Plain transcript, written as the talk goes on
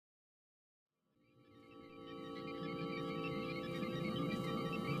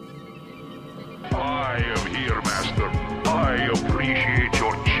am here, Master. I appreciate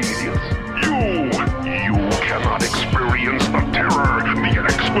your genius. You cannot experience the terror, the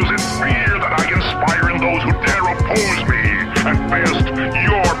exquisite fear that I inspire in those who dare oppose me. At best,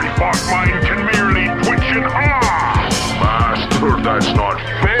 your befogged mind can merely twitch in awe. Master, that's not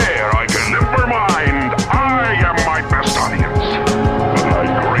fair. I can never mind. I am my best audience. But I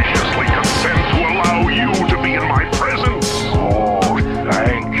graciously consent to allow you to be in my presence. Oh,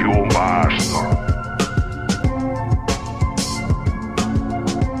 thank you, Master.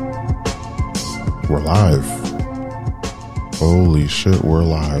 We're live. Holy shit, we're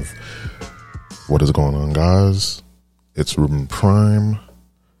live. What is going on, guys? It's Ruben Prime.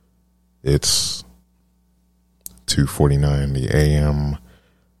 It's 2:49 in the AM.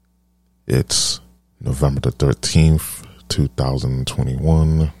 It's November the 13th,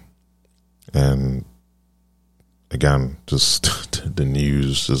 2021. And again, just the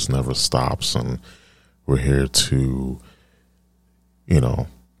news just never stops. And we're here to,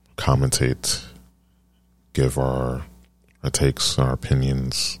 commentate, give our takes, our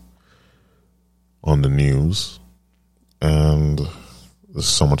opinions on the news. And there's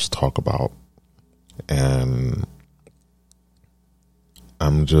so much to talk about. And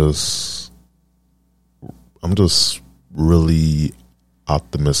I'm just really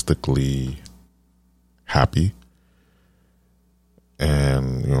optimistically happy.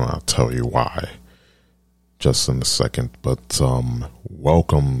 And, I'll tell you why just in a second. But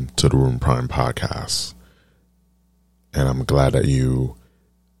welcome to the Ruben Prime Podcast. And I'm glad that you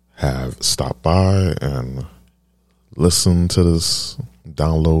have stopped by and listened to this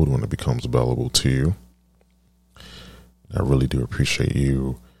download when it becomes available to you. I really do appreciate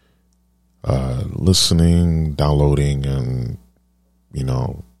you listening, downloading, and,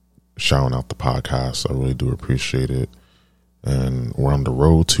 shouting out the podcast. I really do appreciate it. And we're on the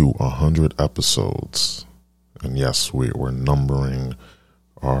road to 100 episodes. And yes, we're numbering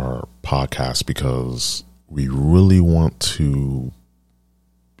our podcast because we really want to,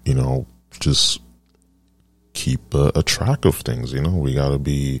 just keep a track of things. We got to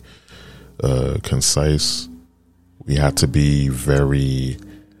be concise. We have to be very,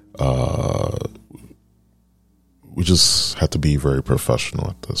 we just have to be very professional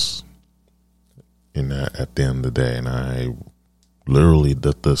at this. At the end of the day, and I literally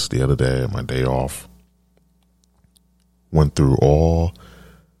did this the other day, my day off. Went through all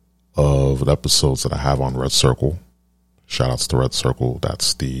of the episodes that I have on Red Circle. Shout outs to Red Circle.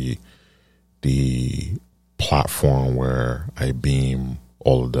 That's the platform where I beam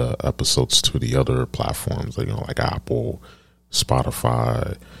all of the episodes to the other platforms, like Apple,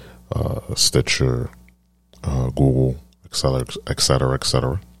 Spotify, Stitcher, Google, et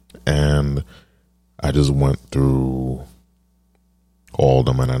cetera. And I just went through all of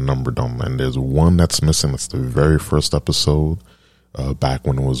them and I numbered them. And there's one that's missing. It's the very first episode, back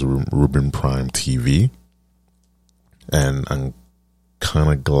when it was Ruben Prime TV. And I'm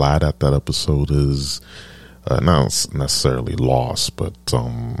kind of glad that episode is not necessarily lost, but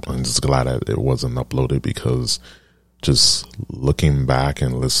I'm just glad that it wasn't uploaded, because just looking back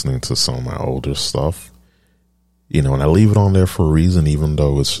and listening to some of my older stuff, and I leave it on there for a reason, even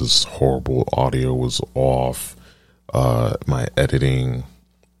though it's just horrible. Audio was off. My editing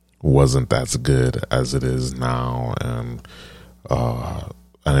wasn't as good as it is now. And I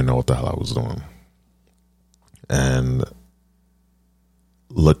didn't know what the hell I was doing. And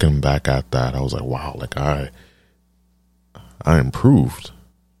looking back at that, I was like, wow, I improved.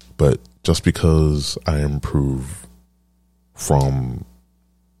 But just because I improved from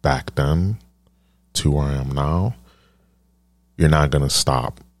back then to where I am now, you're not going to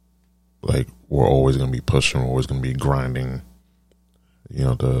stop. We're always going to be pushing. We're always going to be grinding.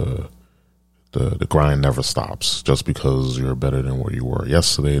 The grind never stops. Just because you're better than what you were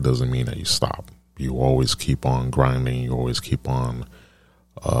yesterday doesn't mean that you stop. You always keep on grinding. You always keep on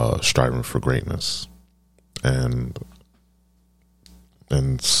striving for greatness. And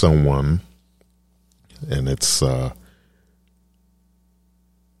someone, and it's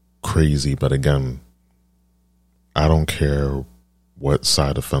crazy, but again, I don't care what side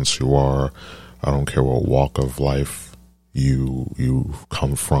of the fence you are. I don't care what walk of life you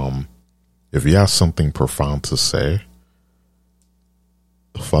come from. If you have something profound to say,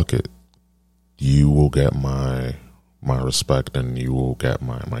 fuck it. You will get my respect, and you will get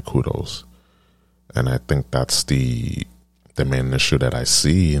my kudos. And I think that's the main issue that I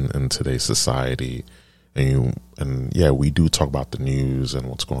see in today's society. And yeah, we do talk about the news and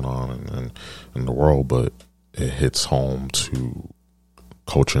what's going on in the world, but it hits home to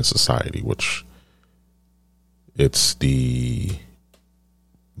culture and society, which it's the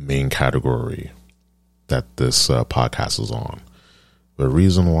main category that this podcast is on. The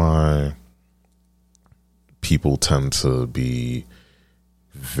reason why people tend to be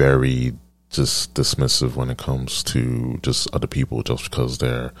very just dismissive when it comes to just other people, just because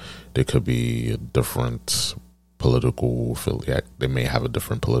they could be a different political affiliate, they may have a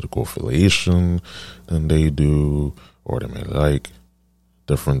different political affiliation than they do, or they may like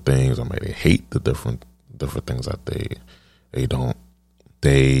different things, or maybe they hate the different things that they don't.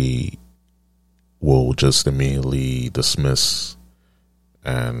 They will just immediately dismiss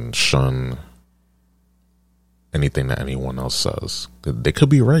and shun anything that anyone else says. They could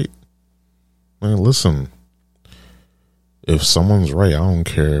be right. Man, listen, if someone's right, I don't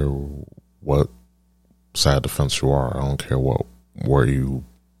care what side of the fence you are. I don't care where you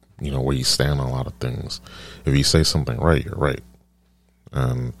stand on a lot of things. If you say something right, you're right.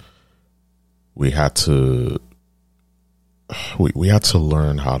 And we had to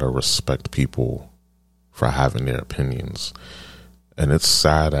learn how to respect people for having their opinions. And it's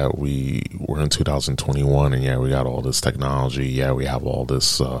sad that we're in 2021, and we got all this technology. We have all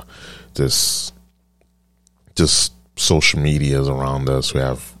this just social medias around us. We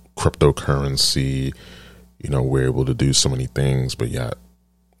have cryptocurrency. We're able to do so many things, but yet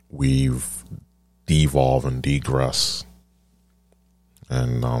we've devolved and degressed.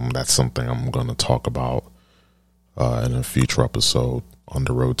 And that's something I'm going to talk about in a future episode, on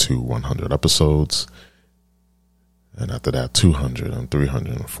the road to 100 episodes. And after that, 200 and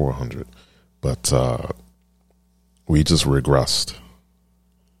 300 and 400. But we just regressed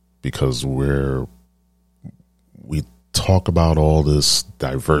because we talk about all this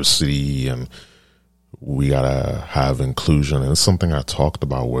diversity, and we gotta have inclusion. And it's something I talked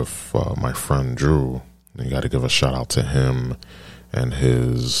about with my friend Drew. You got to give a shout out to him and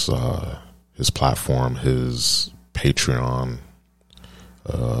his platform, his Patreon.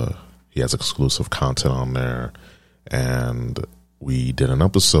 He has exclusive content on there. And we did an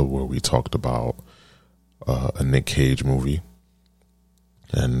episode where we talked about a Nick Cage movie.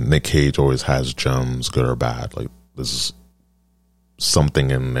 And Nick Cage always has gems, good or bad. Like, there's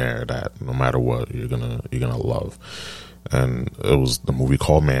something in there that no matter what, you're gonna love. And it was the movie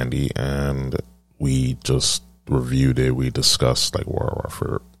called Mandy, and we just reviewed it. We discussed like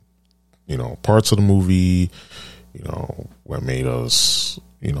for parts of the movie, what made us,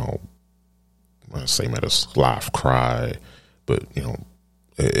 I say made us laugh, cry, but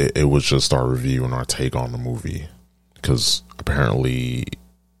it was just our review and our take on the movie, because apparently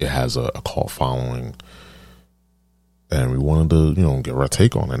it has a cult following, and we wanted to get our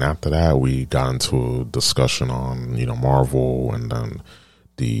take on it. And after that, we got into a discussion on Marvel, and then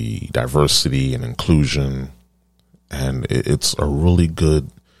the diversity and inclusion, and it's a really good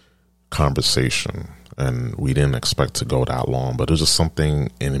conversation. And we didn't expect to go that long, but there's just something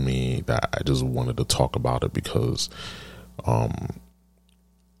in me that I just wanted to talk about it, because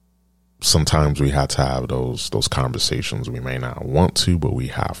sometimes we have to have those conversations. We may not want to, but we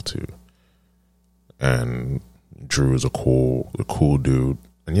have to. And Drew is a cool dude.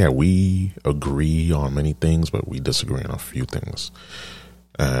 And we agree on many things, but we disagree on a few things.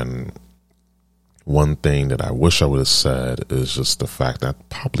 And one thing that I wish I would have said is just the fact that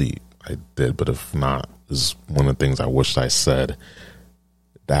probably I did, but if not, is one of the things I wish I said,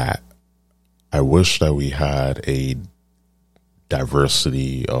 that I wish that we had a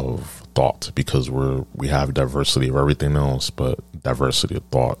diversity of thought, because we have diversity of everything else, but diversity of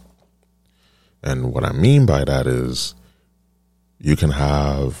thought. And what I mean by that is, you can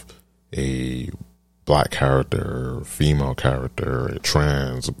have a black character, female character, a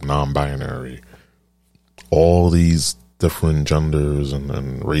trans, non-binary, all these different genders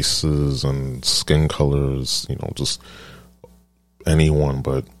and races and skin colors, just anyone,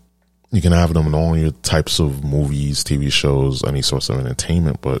 but you can have them in all your types of movies, TV shows, any source of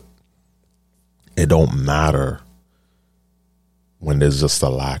entertainment, but it don't matter when there's just a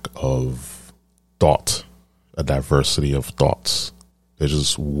lack of thought, a diversity of thoughts. There's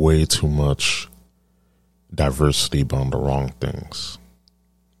just way too much diversity, but on the wrong things.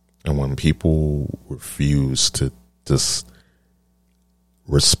 And when people refuse to just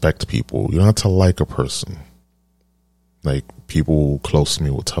respect people, you don't have to like a person. Like, people close to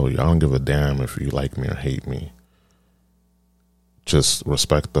me will tell you, I don't give a damn if you like me or hate me. Just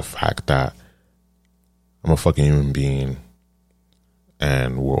respect the fact that I'm a fucking human being,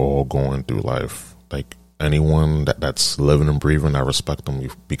 and we're all going through life. Like, anyone that's living and breathing, I respect them,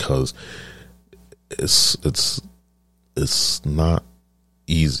 because it's not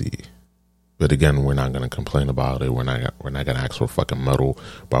easy. But again, we're not going to complain about it. We're not going to ask for fucking medal,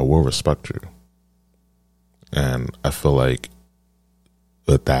 but I will respect you. And I feel like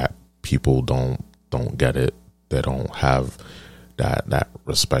with that, people don't don't get it. They don't have that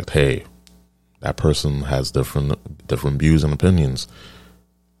respect. Hey, that person has different views and opinions.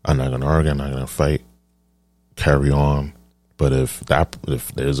 I'm not gonna argue. I'm not gonna fight. Carry on. But if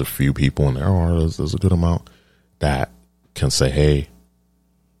there's a few people, and there's a good amount that can say, hey,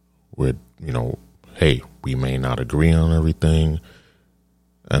 we may not agree on everything,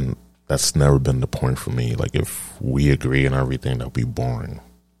 and that's never been the point for me. Like, if we agree on everything, that'll be boring.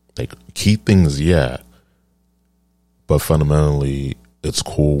 Like, key things, yeah, but fundamentally, it's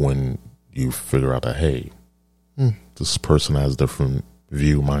cool when you figure out that, hey, this person has different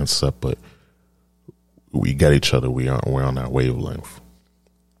view, mindset, but we get each other. We're on that wavelength.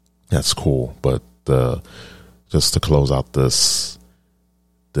 That's cool. But just to close out this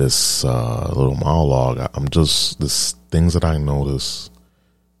little monologue, this things that I notice,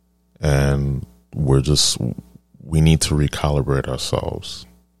 and we need to recalibrate ourselves,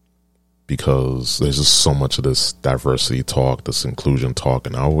 because there's just so much of this diversity talk, this inclusion talk,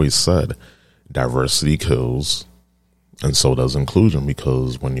 and I always said diversity kills, and so does inclusion,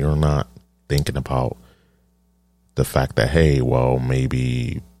 because when you're not thinking about the fact that, hey, well,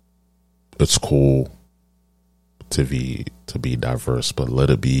 maybe it's cool to be diverse, but let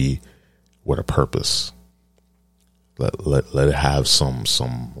it be with a purpose. Let it have some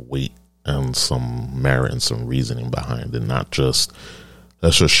weight and some merit and some reasoning behind it, not just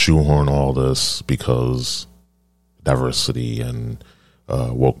let's just shoehorn all this because diversity and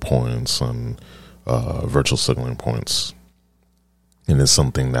woke points and virtual signaling points. And it's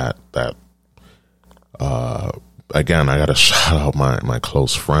something that again, I got to shout out my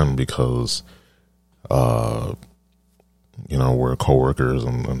close friend, because we're coworkers,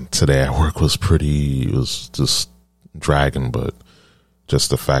 and today at work it was just dragging, but just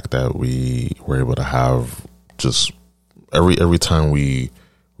the fact that we were able to have just every time we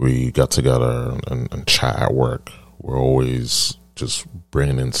got together and chat at work, we're always just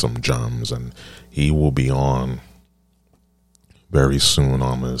bringing in some gems, and he will be on very soon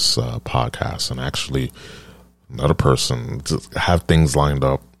on this podcast. And actually, another person, just have things lined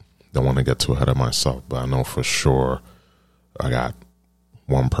up. Don't want to get too ahead of myself, but I know for sure I got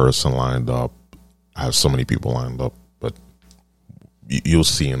one person lined up. I have so many people lined up, but you'll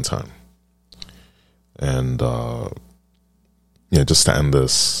see in time. And just to end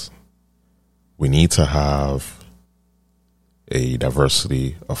this, we need to have a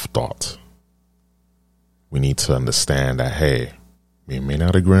diversity of thought. We need to understand that, hey, we may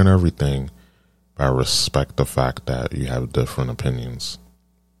not agree on everything, but I respect the fact that you have different opinions,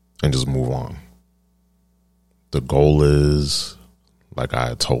 and just move on. The goal is, like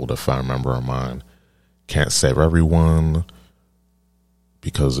I told a family member of mine, can't save everyone,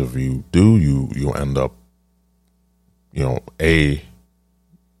 because if you do, you end up, you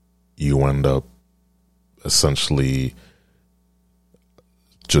end up essentially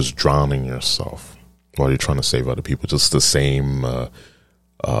just drowning yourself while you're trying to save other people. Just the same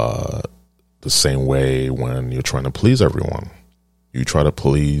way when you're trying to please everyone. You try to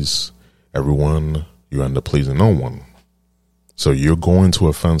please everyone, you end up pleasing no one. So you're going to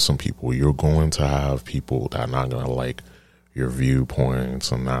offend some people. You're going to have people that are not going to like your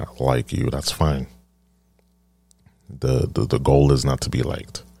viewpoints and not like you. That's fine. The goal is not to be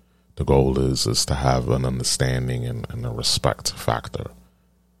liked. The goal is to have an understanding and a respect factor,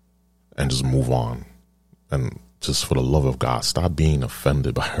 and just move on. And just for the love of God, stop being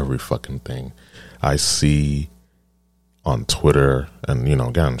offended by every fucking thing I see on Twitter. And,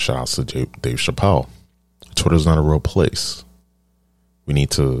 again, shout out to Dave Chappelle. Twitter's not a real place. We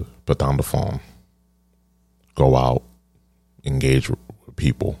need to put down the phone, go out, engage with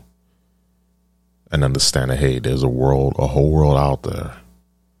people, and understand that, hey, there's a whole world out there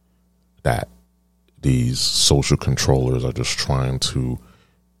that these social controllers are just trying to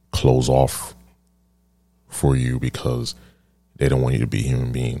close off for you, because they don't want you to be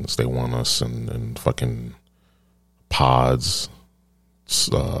human beings. They want us in fucking pods,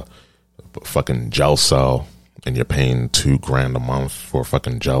 fucking jail cell, and you're paying $2,000 a month for a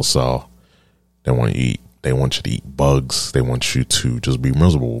fucking jail cell. They want you to eat bugs. They want you to just be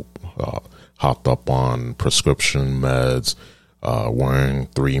miserable, hopped up on prescription meds, wearing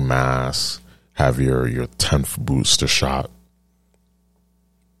 3 masks, have your 10th booster shot.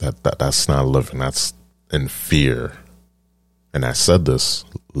 That's not living. That's in fear. And I said this,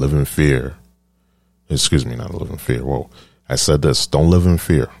 live in fear. Excuse me, not live in fear. Whoa. I said this, don't live in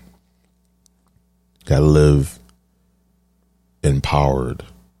fear. Gotta live empowered.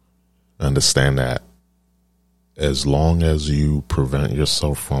 Understand that as long as you prevent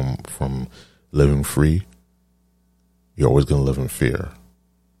yourself from living free, you're always going to live in fear.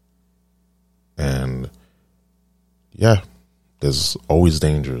 And yeah, there's always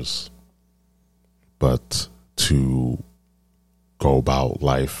dangers. But to go about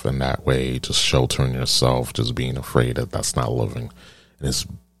life in that way, just sheltering yourself, just being afraid that's not living. And it's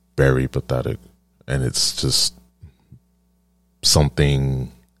very pathetic. And it's just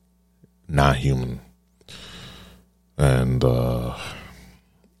something not human. And good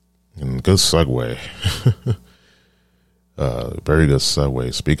segue. Very good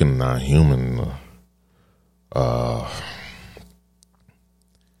segue. Speaking of not human,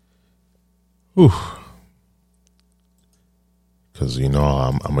 because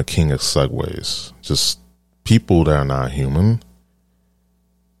I'm a king of segues. Just people that are not human.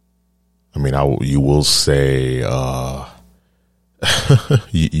 I mean, you will say,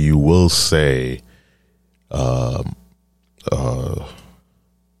 you will say,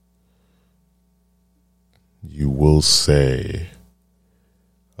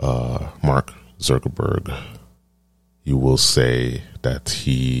 Mark Zuckerberg. You will say that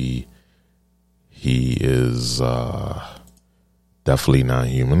he is definitely not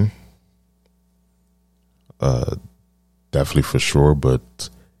human. Definitely for sure, but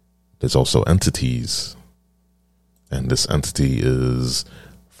there's also entities. And this entity is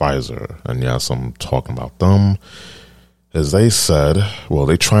Pfizer. And yes, I'm talking about them. As they said, well,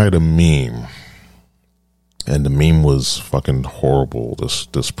 they tried a meme. And the meme was fucking horrible.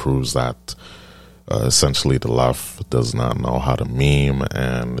 This proves that essentially the left does not know how to meme.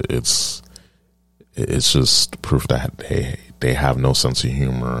 And it's just proof that they have no sense of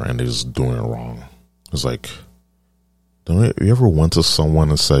humor and they're just doing it wrong. It's like, you ever went to someone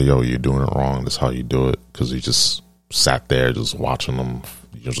and say, yo, you're doing it wrong, this is how you do it? Because you just sat there just watching them,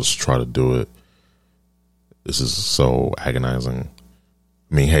 you just try to do it. This is so agonizing.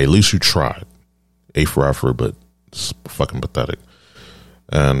 I mean, hey, at least you tried. A for effort, but it's fucking pathetic.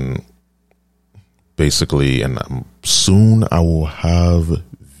 And basically, and soon I will have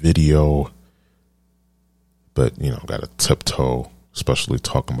video, but, got to tiptoe, especially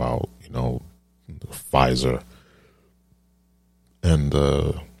talking about, Pfizer and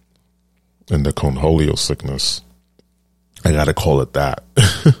the Cornholio sickness. I got to call it that.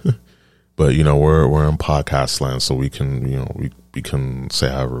 But, we're in podcast land, so we can, we can say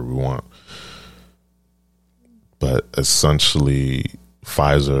however we want. But essentially,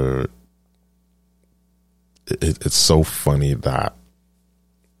 Pfizer, it's so funny that,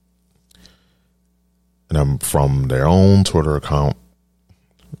 and I'm from their own Twitter account,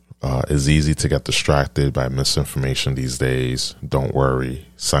 it's easy to get distracted by misinformation these days. Don't worry,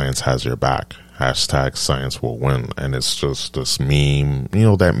 science has your back. Hashtag science will win. And it's just this meme,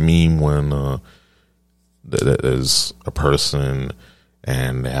 that meme when there's a person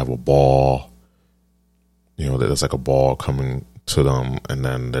and they have a ball. There's like a ball coming to them, and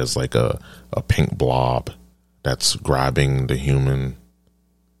then there's like a pink blob that's grabbing the human.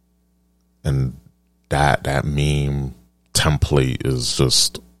 And that meme template is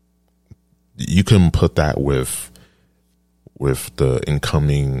just, you can put that with the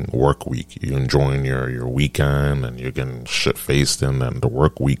incoming work week. You're enjoying your weekend and you're getting shit faced, and then the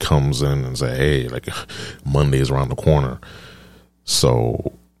work week comes in and say, hey, like Monday's around the corner.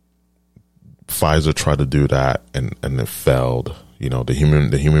 So Pfizer tried to do that and it failed.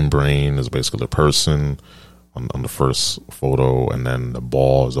 The human brain is basically the person on the first photo, and then the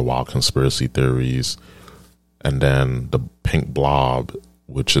ball is the wild conspiracy theories, and then the pink blob,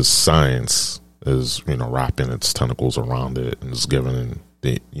 which is science, is wrapping its tentacles around it and is giving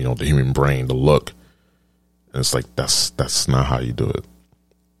the the human brain the look. And it's like that's not how you do it.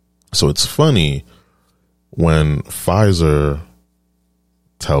 So it's funny when Pfizer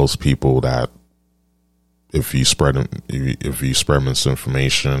tells people that if you spread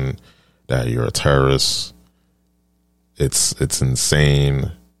misinformation, that you're a terrorist. It's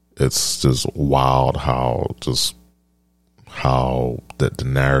insane. It's just wild how the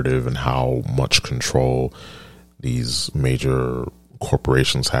narrative and how much control these major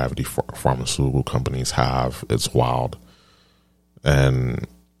corporations have, the pharmaceutical companies have. It's wild. And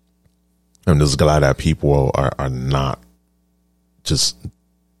I'm just glad that people are not just,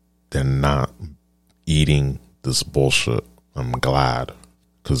 they're not eating this bullshit. I'm glad,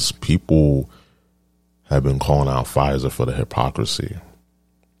 because people have been calling out Pfizer for the hypocrisy.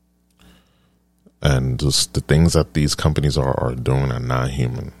 And just the things that these companies are doing are not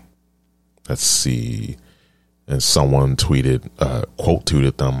human. Let's see. And someone tweeted, quote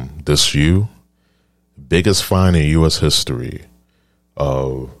tweeted them, "This you, biggest fine in U.S. history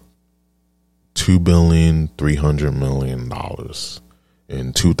of $2,300,000,000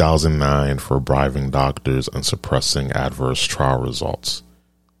 in 2009 for bribing doctors and suppressing adverse trial results."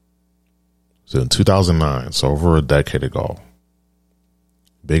 So in 2009, so over a decade ago,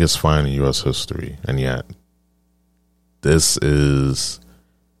 biggest fine in U.S. history, and yet this is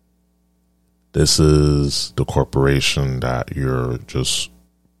the corporation that you're just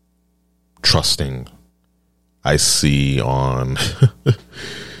trusting. I see on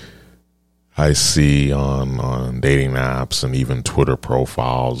dating apps and even Twitter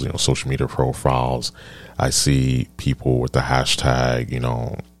profiles, social media profiles, I see people with the hashtag,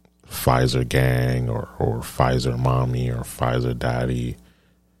 Pfizer gang or Pfizer mommy or Pfizer daddy.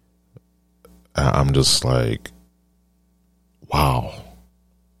 I'm just like, wow.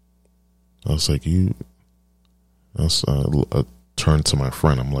 I was like, I turned to my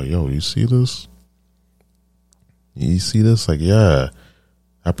friend. I'm like, yo, you see this? You see this? Like, yeah,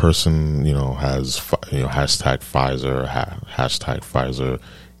 that person, has, hashtag Pfizer, hashtag Pfizer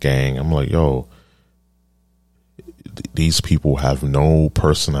gang. I'm like, yo, these people have no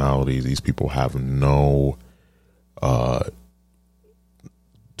personality. These people have no,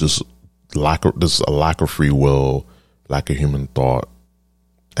 just a lack of free will, lack of human thought,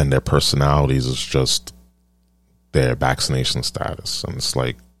 and their personalities is just their vaccination status. And it's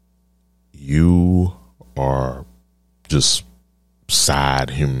like, you are just sad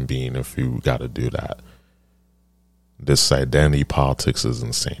human being if you got to do that. This identity politics is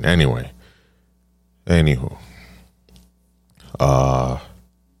insane. Anywho,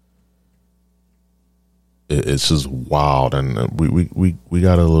 it's just wild. And we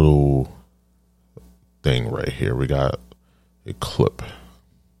got a little thing right here. We got a clip.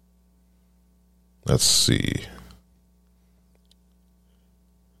 Let's see.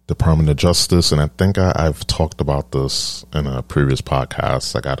 Department of Justice, and I think I've talked about this in a previous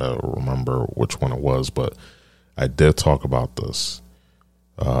podcast. I gotta remember which one it was, but I did talk about this.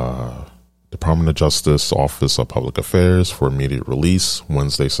 Department of Justice, Office of Public Affairs for immediate release,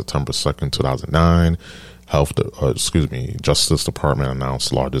 Wednesday, September 2nd, 2009. Justice Department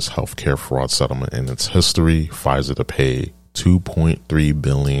announced largest healthcare fraud settlement in its history. Pfizer to pay $2.3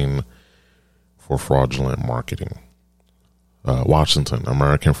 billion for fraudulent marketing. Washington,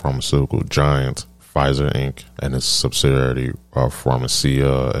 American pharmaceutical giant Pfizer Inc. and its subsidiary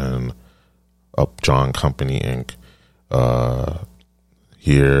Pharmacia and Upjohn Company Inc.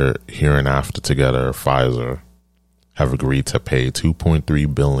 Hereinafter together, Pfizer have agreed to pay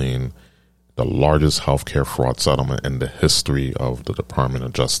 $2.3 billion, the largest healthcare fraud settlement in the history of the Department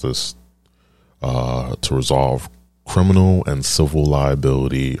of Justice, to resolve criminal and civil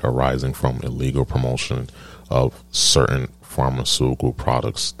liability arising from illegal promotion of certain pharmaceutical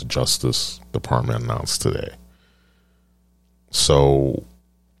products, the Justice Department announced today. So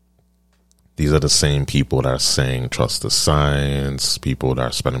these are the same people that are saying trust the science, people that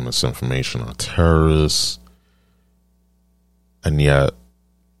are spreading misinformation are terrorists. And yet,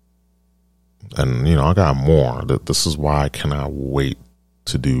 I got more. This is why I cannot wait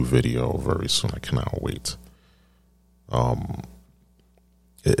to do video very soon. I cannot wait.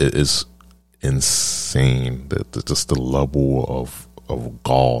 It is insane that just the level of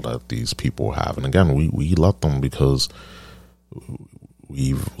gall that these people have. And again, we let them because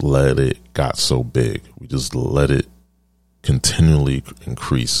we've let it got so big. We just let it continually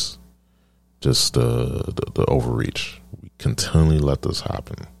increase. Just the overreach. We continually let this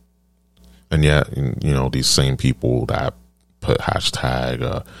happen. And yet, these same people that put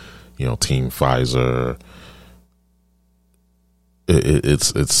hashtag, Team Pfizer,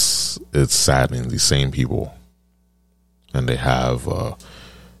 it's saddening. These same people, and they have, I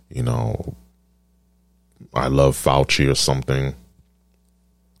love Fauci or something.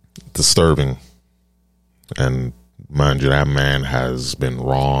 Disturbing. And mind you, that man has been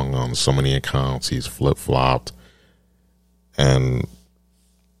wrong on so many accounts. He's flip-flopped. And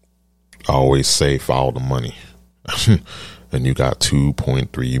I always say follow the money. And you got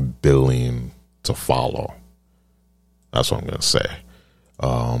 $2.3 billion to follow. That's what I'm going to say.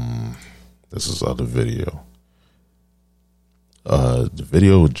 This is other video. The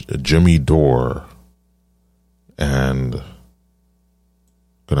video, Jimmy Dore, and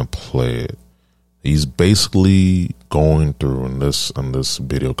gonna play it. He's basically going through, and this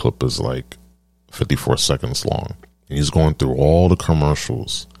video clip is like 54 seconds long. And he's going through all the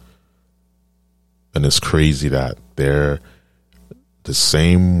commercials. And it's crazy that they're the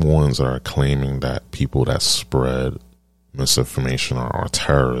same ones that are claiming that people that spread misinformation are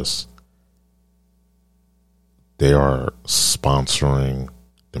terrorists. They are sponsoring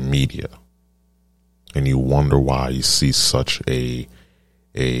the media. And you wonder why you see such a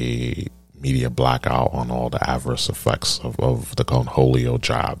media blackout on all the adverse effects of the Conholio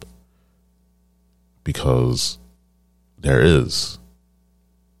job. Because there is.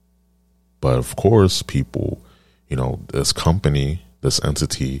 But of course, people, this company, this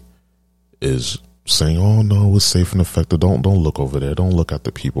entity is saying, "Oh no, it's safe and effective. Don't look over there. Don't look at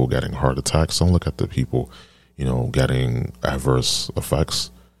the people getting heart attacks. Don't look at the people, getting adverse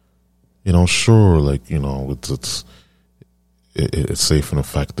effects." Sure, like it's safe and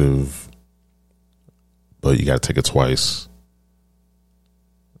effective, but you got to take it twice,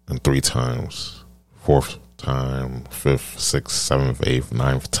 and 3 times, 4th time, 5th, 6th, 7th, 8th,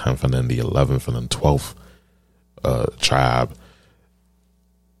 9th, 10th, and then the 11th and then 12th jab.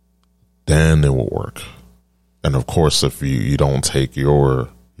 Then it will work. And of course, if you don't take your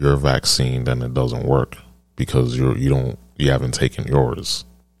vaccine, then it doesn't work because you haven't taken yours.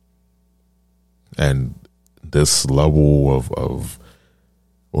 And this level of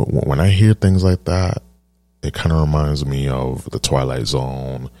when I hear things like that, it kind of reminds me of the Twilight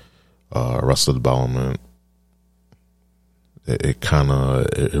Zone, Arrested Development.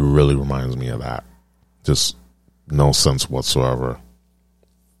 It really reminds me of that. Just no sense whatsoever.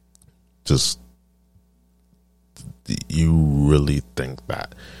 Just, you really think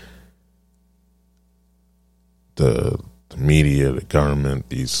that the media, the government,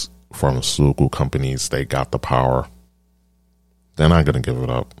 these pharmaceutical companies, they got the power? They're not going to give it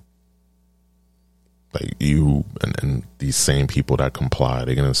up. Like you and these same people that comply,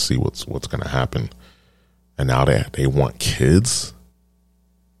 they're going to see what's going to happen. And now they want kids.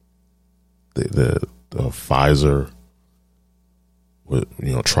 The Pfizer would,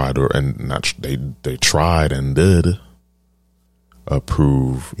 try to, and not they tried and did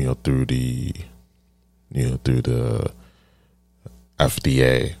approve, through the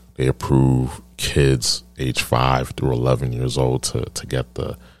FDA. They approve kids age 5 through 11 years old to get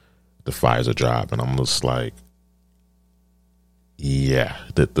the Pfizer job, and I'm just like, yeah,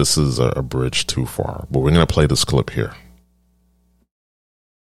 that this is a bridge too far. But we're gonna play this clip here.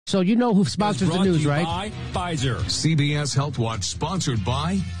 So who sponsors the news, right? By Pfizer. CBS Health Watch sponsored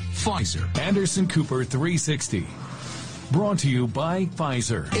by Pfizer. Anderson Cooper 360. Brought to you by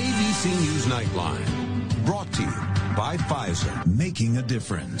Pfizer. ABC News Nightline. Brought to you by Pfizer. Making a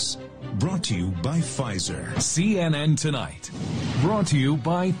difference. Brought to you by Pfizer. CNN Tonight. Brought to you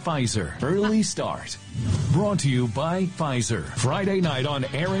by Pfizer. Early Start. Brought to you by Pfizer. Friday night on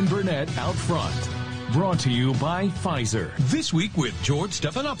Aaron Burnett Out Front. Brought to you by Pfizer. This Week with George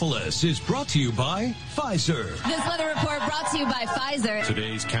Stephanopoulos is brought to you by Pfizer. This weather report brought to you by Pfizer.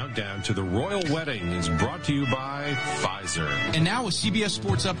 Today's countdown to the royal wedding is brought to you by Pfizer. And now a CBS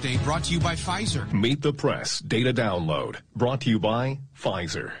Sports Update brought to you by Pfizer. Meet the Press Data Download, brought to you by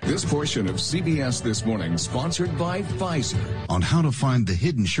Pfizer. This portion of CBS This Morning sponsored by Pfizer. On how to find the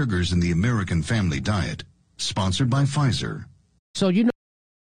hidden sugars in the American family diet. Sponsored by Pfizer. So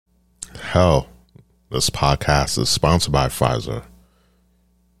Hell, this podcast is sponsored by Pfizer.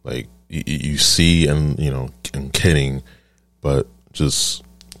 Like you see, and I'm kidding, but just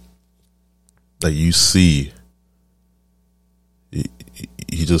like you see, you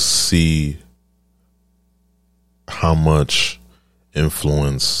just see how much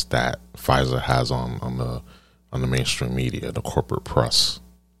influence that Pfizer has on the mainstream media, the corporate press,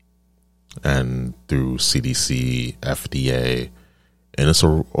 and through CDC, FDA, and it's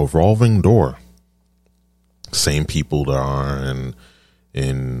a revolving door. Same people that are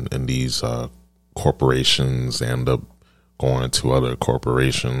in these corporations end up going to other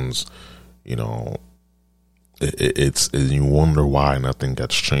corporations. It's you wonder why nothing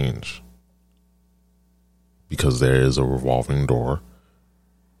gets changed, because there is a revolving door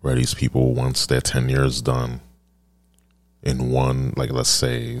where these people, once their tenure is done in one, like let's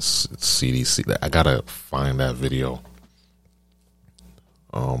say CDC, I gotta find that video.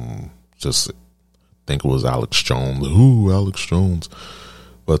 Just think it was Alex Jones. Alex Jones.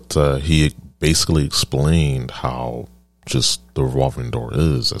 But he basically explained how just the revolving door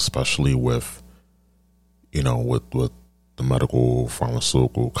is, especially with, with the medical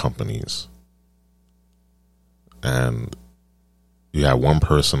pharmaceutical companies. And you had one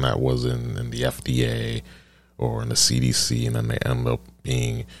person that was in the FDA or in the CDC, and then they end up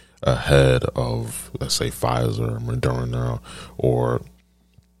being ahead of, let's say, Pfizer, Moderna, or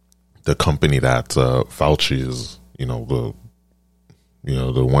the company that Fauci is, the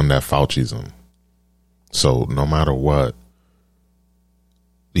one that Fauci's in. So no matter what,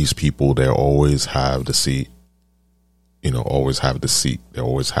 these people, they always have the seat. Always have the seat. They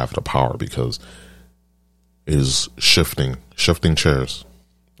always have the power, because it is shifting chairs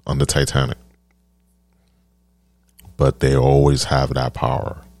on the Titanic. But they always have that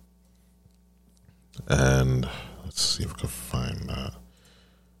power. And let's see if we can find that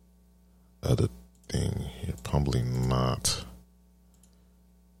other thing here. Probably not.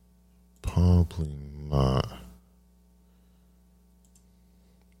 Probably not.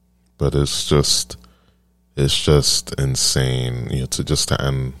 But it's just insane, you know,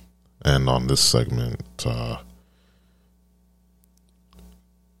 to end on this segment.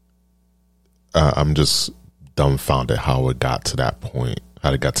 I'm just dumbfounded how it got to that point,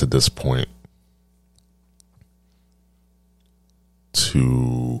 how it got to this point,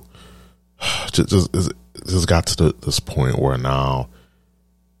 to just got to this point where now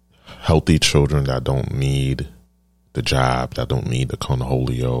healthy children that don't need the jab, that don't need the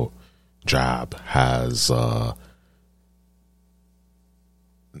Cornholio jab, has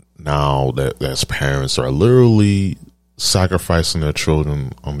now that as parents are literally sacrificing their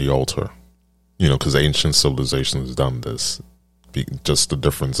children on the altar. You know, because ancient civilization has done this. Just the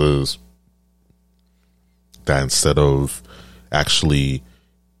difference is that instead actually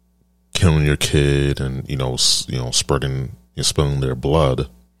killing your kid and spilling their blood,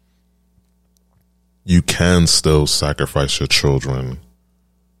 you can still sacrifice your children,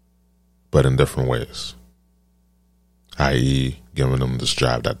 but in different ways, i.e. giving them this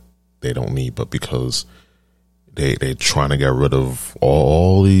jab that they don't need, but because they trying to get rid of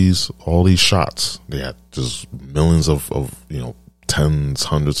all these shots. They had just millions of tens,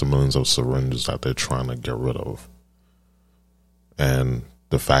 hundreds of millions of syringes that they're trying to get rid of. And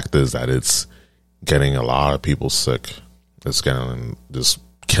the fact is that it's getting a lot of people sick. It's just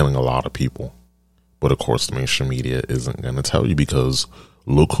killing a lot of people. But of course, the mainstream media isn't going to tell you, because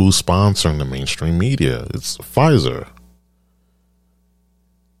look who's sponsoring the mainstream media. It's Pfizer.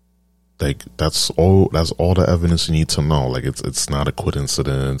 Like, that's all the evidence you need to know. Like, it's not a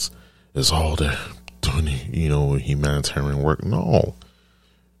coincidence. It's all they're doing, humanitarian work. No.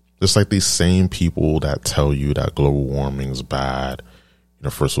 It's like these same people that tell you that global warming is bad.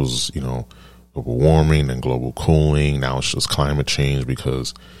 First was, global warming, then global cooling. Now it's just climate change,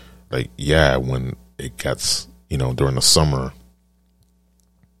 because, when it gets, during the summer,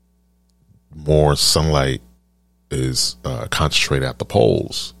 more sunlight is concentrated at the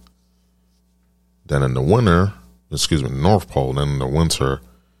poles. Then in the winter, North Pole, then in the winter,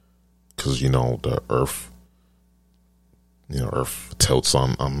 because, the Earth, Earth tilts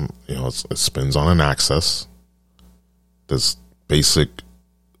on, it spins on an axis. This basic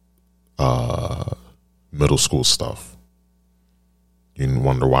middle school stuff. You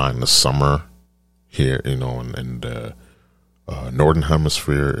wonder why in the summer here, in the northern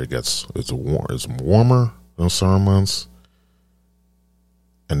hemisphere, it's warmer in the summer months.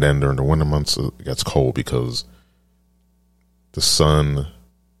 And then during the winter months, it gets cold because the sun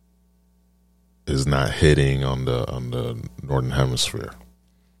is not hitting on the northern hemisphere.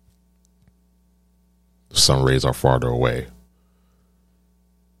 The sun rays are farther away.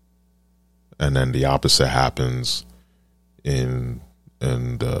 And then the opposite happens in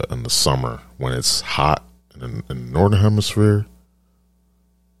the summer, when it's hot in the northern hemisphere.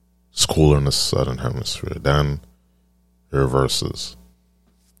 It's cooler in the southern hemisphere. Then it reverses.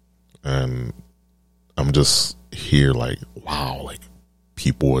 And I'm just here like, wow, like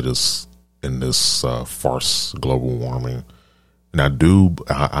people are just in this farce, global warming. And I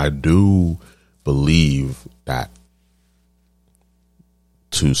do believe that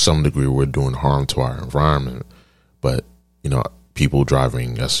to some degree we're doing harm to our environment. But, people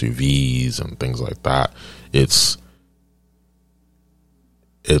driving SUVs and things like that, it's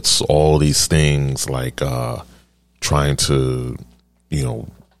all these things like trying to,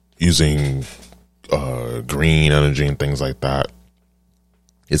 using green energy and things like that.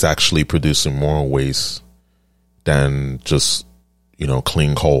 It's actually producing more waste than just,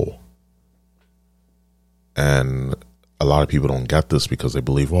 clean coal. And a lot of people don't get this because they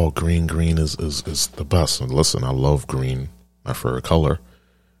believe, oh, green is the best. And listen, I love green, my favorite color.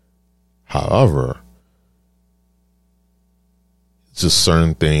 However, just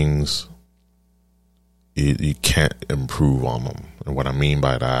certain things, you can't improve on them. And what I mean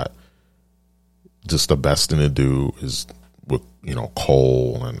by that, just the best thing to do is with,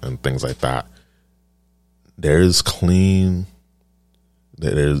 coal and things like that. You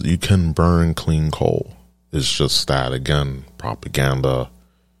can burn clean coal. It's just that, again, propaganda.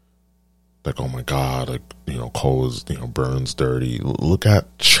 Like, oh my God, like, coal is, burns dirty. Look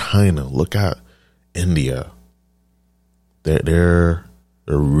at China. Look at India. They're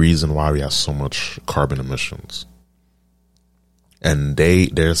the reason why we have so much carbon emissions. And they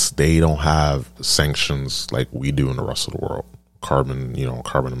don't have sanctions like we do in the rest of the world.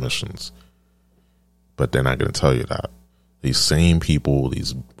 Carbon emissions. But they're not going to tell you that. These same people,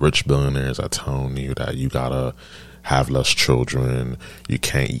 these rich billionaires are telling you that you gotta have less children, you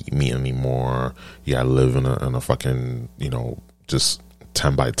can't eat meat anymore, you gotta live in a fucking, just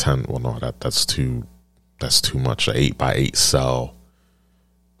 10 by 10. Well, no, that's too much. An 8 by 8 cell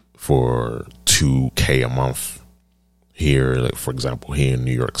for $2,000 a month here, like, for example, here in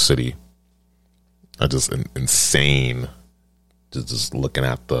New York City. I just insane. Just looking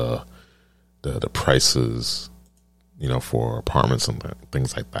at the prices, you know, for apartments and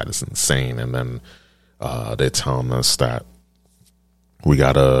things like that is insane. And then they're telling us that we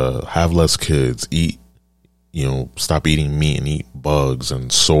gotta have less kids, eat, you know, stop eating meat and eat bugs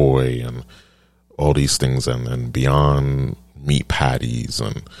and soy and all these things, and beyond meat patties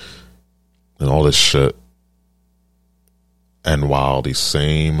and all this shit. And while these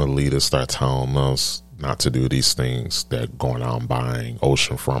same elitists are telling us not to do these things, they're going out and buying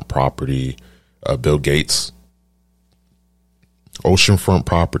oceanfront property. Bill Gates, oceanfront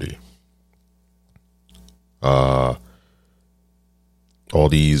property. All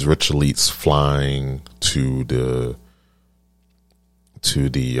these rich elites flying to the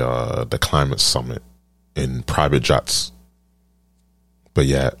climate summit in private jets, but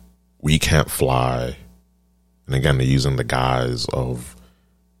yet we can't fly. And again, they're using the guise of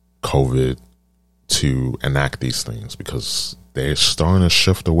COVID to enact these things because they're starting to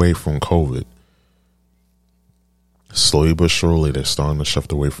shift away from COVID. Slowly but surely, they're starting to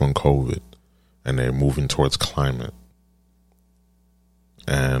shift away from COVID, and they're moving towards climate.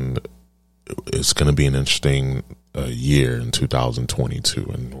 And it's going to be an interesting year in 2022,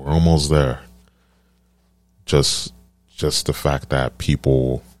 and we're almost there. Just the fact that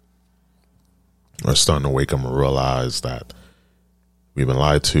people are starting to wake up and realize that we've been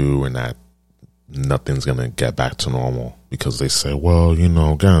lied to and that nothing's going to get back to normal, because they say, well, you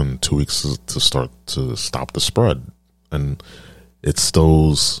know, again, 2 weeks to stop the spread. And it's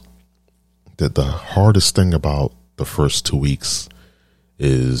those that the hardest thing about the first 2 weeks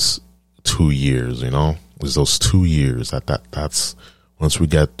is 2 years, you know, is those 2 years that's once we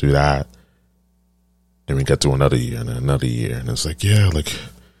get through that, then we get to another year and another year. And it's like, yeah, like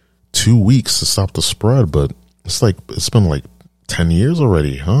 2 weeks to stop the spread, but it's like, it's been like 10 years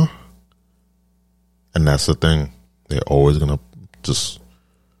already, huh? And that's the thing. They're always going to just,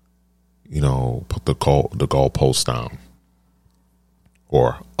 you know, put the goalpost down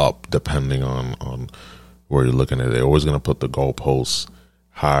or up, depending on where you're looking at it. They're always going to put the goalposts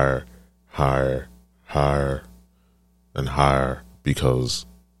higher, higher, higher, and higher, because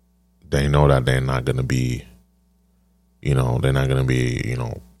they know that they're not going to be, you know,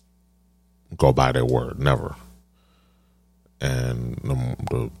 go by their word, never. And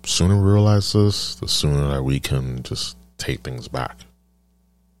the sooner we realize this, the sooner that we can just take things back.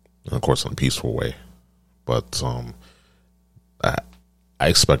 And of course, in a peaceful way. But I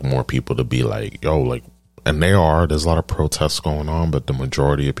expect more people to be like, yo, like, and there's a lot of protests going on, but the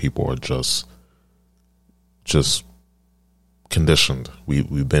majority of people are just conditioned.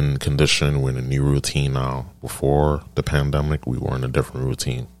 We've been conditioned. We're in a new routine now. Before the pandemic, we were in a different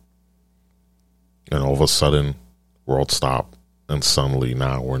routine. And all of a sudden, world stopped, and suddenly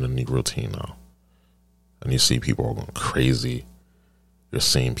now we're in a new routine now. And you see people are going crazy. You're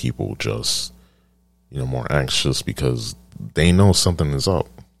seeing people just, you know, more anxious because they know something is up.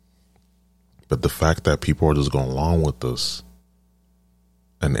 But the fact that people are just going along with this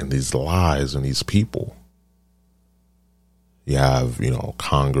and these lies and these people, you have, you know,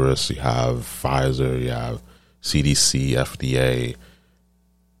 Congress, you have Pfizer, you have CDC, FDA,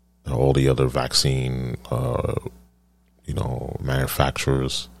 and all the other vaccine, you know,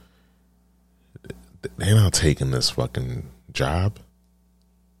 manufacturers. They're not taking this fucking job.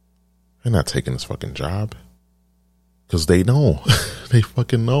 They're not taking this fucking job because they know. They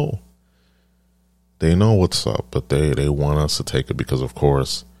fucking know. They know what's up, but they want us to take it because, of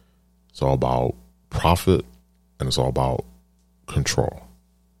course, it's all about profit and it's all about control.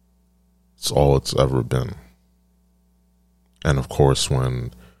 It's all it's ever been. And, of course,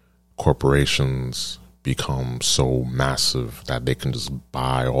 when corporations become so massive that they can just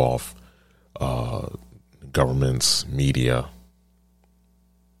buy off governments, media,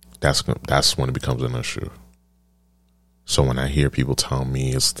 that's when it becomes an issue. So when I hear people tell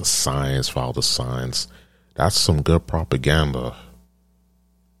me it's the science, follow the science, that's some good propaganda.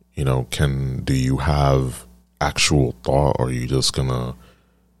 You know, do you have actual thought, or are you just gonna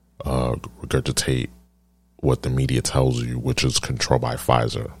regurgitate what the media tells you, which is controlled by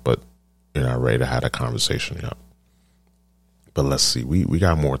Pfizer? But you're not ready to have a conversation yet. But let's see, we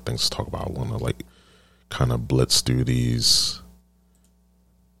got more things to talk about. I want to like kind of blitz through these.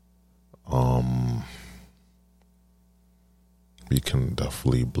 We can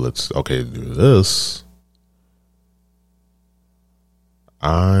definitely blitz. Okay, do this.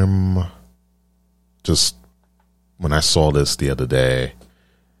 I'm just, when I saw this the other day,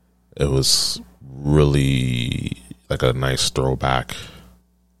 it was really like a nice throwback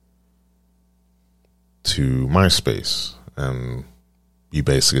to MySpace. And you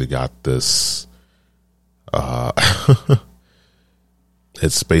basically got this,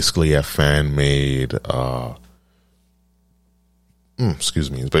 it's basically a fan-made,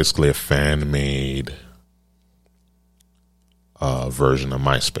 it's basically a fan-made version of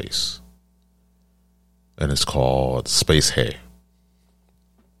MySpace. And it's called Space Hey.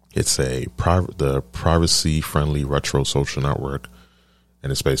 It's the privacy-friendly retro social network, and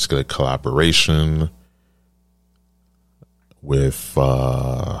it's basically a collaboration with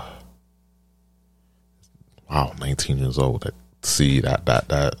 19 years old. See,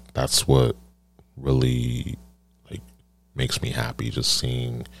 that's what really like makes me happy, just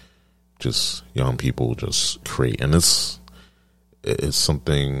seeing just young people just create, and it's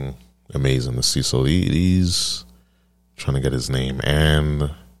something amazing to see. So he's trying to get his name,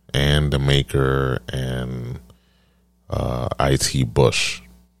 and the maker and IT Bush,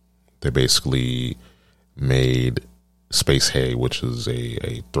 they basically made Space Hey, which is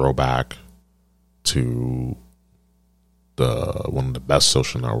a throwback to one of the best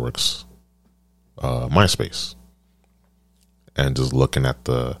social networks, MySpace. And just looking at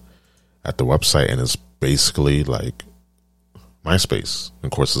the website, and it's basically like MySpace.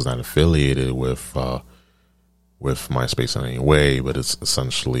 Of course, it's not affiliated with MySpace in any way, but it's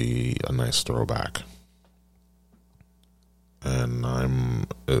essentially a nice throwback. And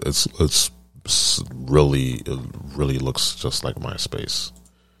it really looks just like MySpace.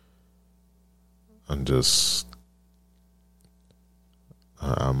 And just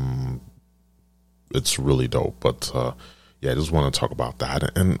it's really dope. But yeah, I just want to talk about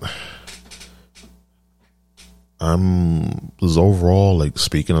that. And just overall, like,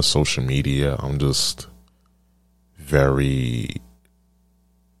 speaking of social media, I'm just very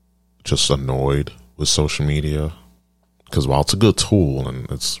annoyed with social media, because while it's a good tool and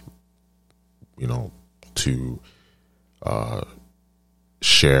it's, to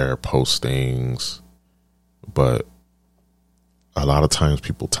share postings, but a lot of times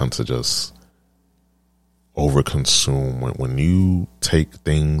people tend to just overconsume. When you take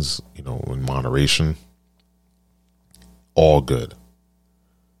things, in moderation, all good.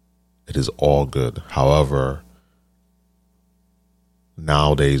 It is all good. However,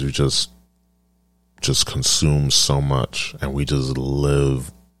 nowadays we just consume so much, and we just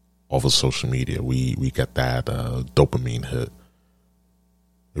live off of social media. We get that dopamine hit.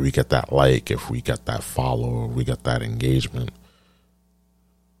 We get that like, if we get that follow, we get that engagement.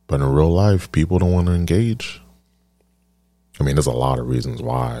 But in real life, people don't want to engage. I mean, there's a lot of reasons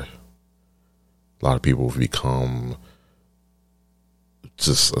why. A lot of people have become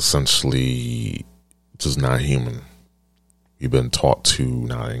just essentially just not human. We've been taught to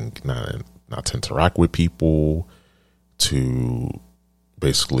not to interact with people, to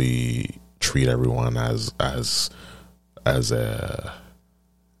basically treat everyone as an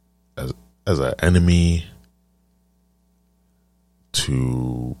enemy,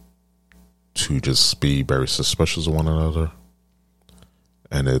 to just be very suspicious of one another.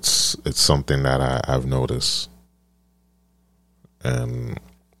 And it's something that I've noticed, and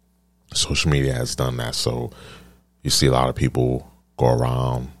social media has done that. So you see a lot of people go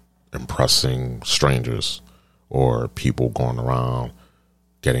around impressing strangers, or people going around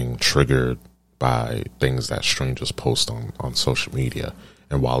getting triggered by things that strangers post on social media.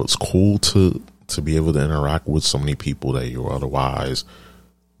 And while it's cool to be able to interact with so many people that you otherwise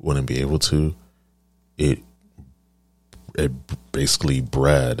wouldn't be able to, it basically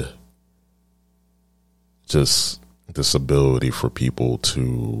bred just this ability for people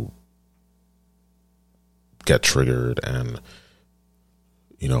to get triggered and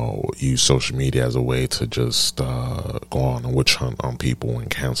use social media as a way to just go on a witch hunt on people and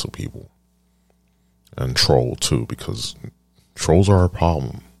cancel people, and troll too, because trolls are a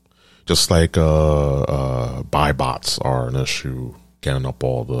problem. Just like buy bots are an issue, getting up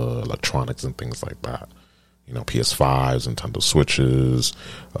all the electronics and things like that. PS5s, Nintendo Switches,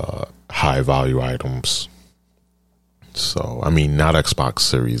 high value items. So, I mean, not Xbox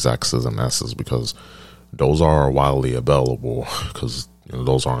Series X's and S's, because those are widely available, because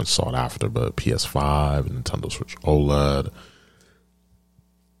those aren't sought after. But PS5, Nintendo Switch OLED,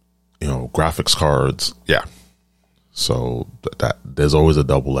 graphics cards, yeah. So that there's always a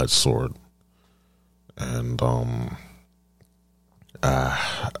double-edged sword, and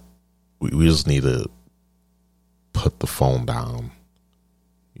we just need to put the phone down,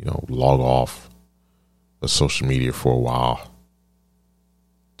 log off of social media for a while,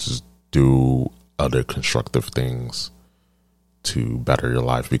 just do other constructive things, to better your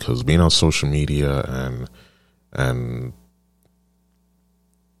life, because being on social media and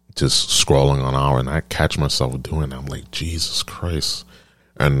just scrolling on hour, and I catch myself doing that. I'm like, Jesus Christ.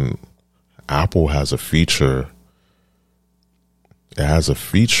 And Apple has a feature. It has a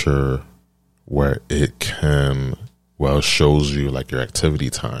feature where it can, well, it shows you like your activity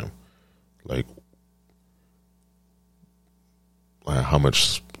time, like how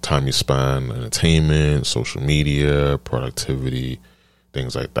much time you spend, entertainment, social media, productivity,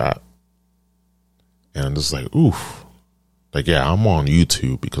 things like that. And I'm just like, oof. Like, yeah, I'm on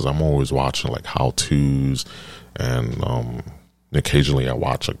YouTube because I'm always watching like how-tos, and occasionally I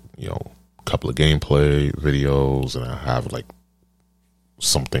watch a couple of gameplay videos, and I have like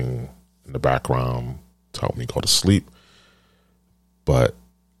something in the background to help me go to sleep. But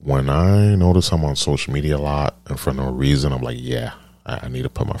when I notice I'm on social media a lot and for no reason, I'm like, yeah, I need to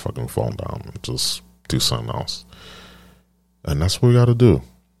put my fucking phone down and just do something else. And that's what we got to do.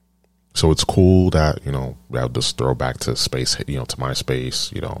 So it's cool that, we have this throwback to space, to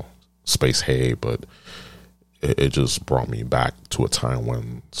MySpace, Space Hey, but it just brought me back to a time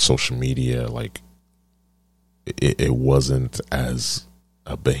when social media, like, it wasn't as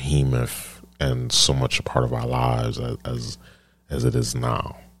a behemoth and so much a part of our lives as it is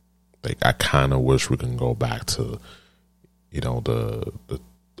now. Like, I kind of wish we can go back to, the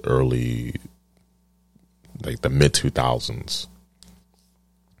early, like the mid 2000s.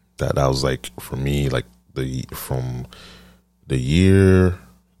 That was like, for me, like from the year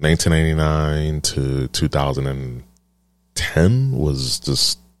 1999 to 2010 was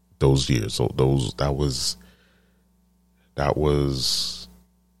just those years. So that was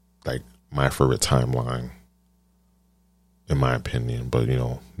like my favorite timeline, in my opinion. But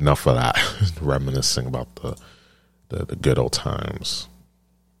enough of that. Reminiscing about the good old times.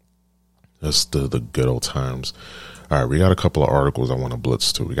 Just the good old times. All right, we got a couple of articles I want to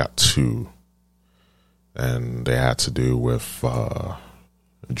blitz to. We got two, and they had to do with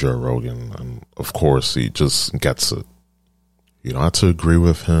Joe Rogan. And of course, he just gets it. You don't have to agree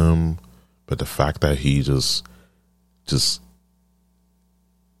with him, but the fact that he just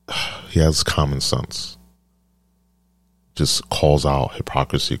he has common sense. Just calls out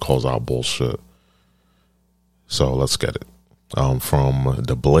hypocrisy, calls out bullshit. So let's get it. From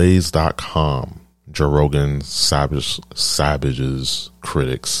theblaze.com, Joe Rogan savages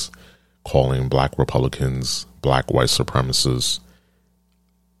critics, calling black Republicans black white supremacists.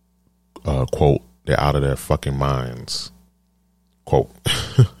 Quote, they're out of their fucking minds. Quote.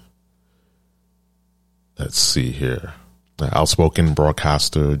 Let's see here. The outspoken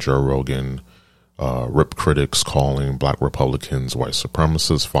broadcaster Joe Rogan ripped critics, calling black Republicans white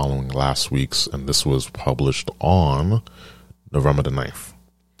supremacists following last week's, and this was published on November the 9th.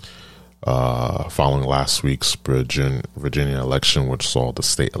 Following last week's Virginia election, which saw the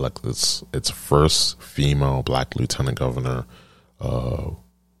state elect its first female black lieutenant governor,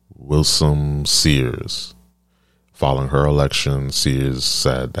 Wilson Sears. Following her election, Sears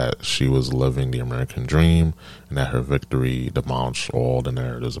said that she was living the American dream and that her victory demolished all the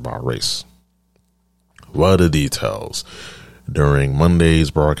narratives about race. What are the details? During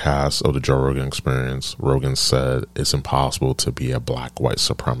Monday's broadcast of the Joe Rogan Experience, Rogan said it's impossible to be a black white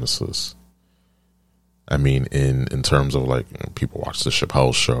supremacist. I mean, in terms of like, people watch the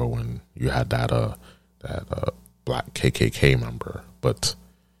Chappelle Show and you had that black KKK member, but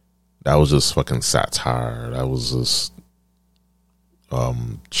that was just fucking satire. That was just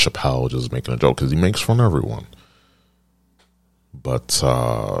Chappelle just making a joke because he makes fun of everyone. But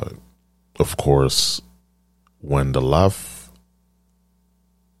of course, when the left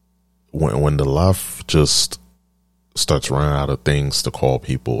just starts running out of things to call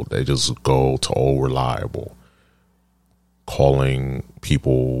people, they just go to old reliable, calling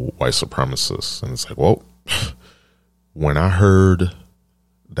people white supremacists. And it's like, well, when I heard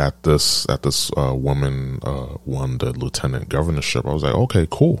that this woman won the lieutenant governorship, I was like, okay,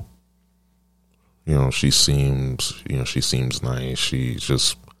 cool. She seems nice. She's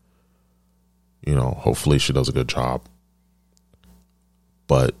just, hopefully she does a good job.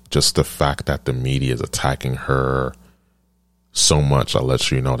 But just the fact that the media is attacking her so much, I'll let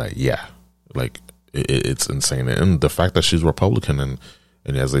you know that, yeah, like it's insane. And the fact that she's Republican and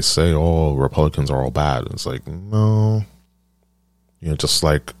as they say, oh, Republicans are all bad. It's like, no, just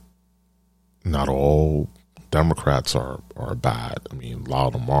like not all Democrats are bad. I mean, a lot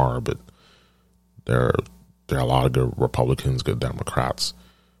of them are, but there are a lot of good Republicans, good Democrats.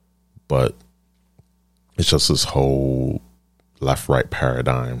 But it's just this whole left-right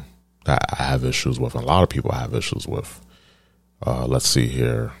paradigm that I have issues with, and a lot of people have issues with. Let's see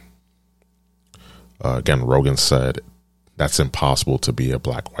here. Again, Rogan said that's impossible to be a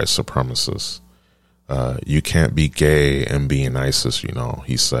black white supremacist. You can't be gay and be an ISIS, you know,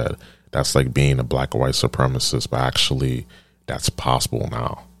 he said. That's like being a black white supremacist, but actually that's possible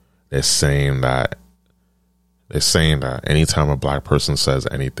now. They're saying that anytime a black person says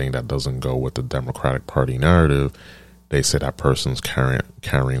anything that doesn't go with the Democratic Party narrative, they say that person's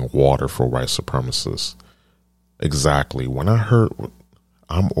carrying water for white supremacists. Exactly. When I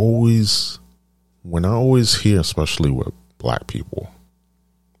always hear, especially with black people,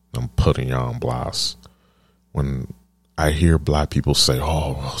 I'm putting y'all on blast. When I hear black people say,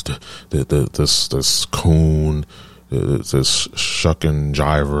 "Oh, this coon, this shucking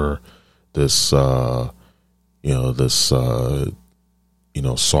jiver, this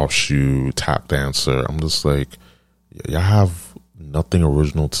soft shoe tap dancer," I'm just like, y'all have nothing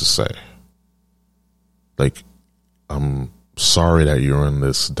original to say. Like, I'm sorry that you're in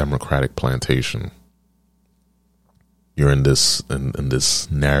this Democratic plantation. You're in this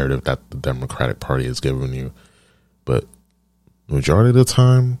narrative that the Democratic Party has given you, but the majority of the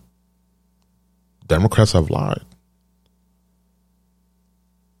time, Democrats have lied.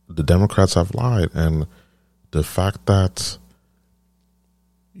 The Democrats have lied, and the fact that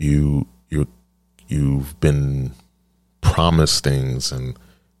you've been promised things and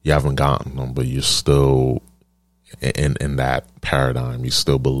you haven't gotten them, but you're still in that paradigm. You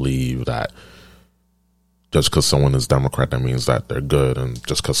still believe that just because someone is Democrat, that means that they're good, and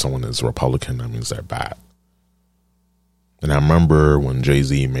just because someone is Republican, that means they're bad. And I remember when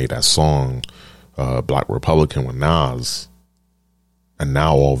Jay-Z made that song, Black Republican, with Nas, and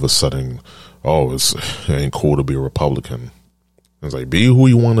now all of a sudden, it ain't cool to be a Republican. It's like, be who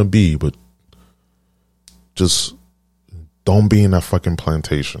you want to be, but just don't be in that fucking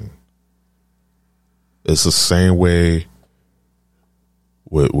plantation. It's the same way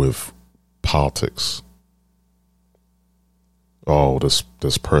with politics. Oh, this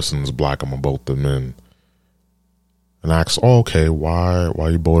person's black, I'm gonna vote them in. And I ask, okay, why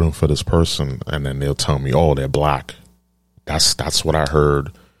are you voting for this person? And then they'll tell me, oh, they're black. That's what I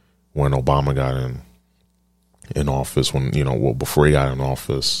heard when Obama got in office, before he got in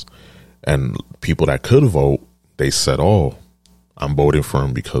office. And people that could vote, they said, oh, I'm voting for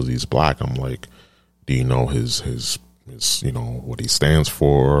him because he's black. I'm like, do you know his what he stands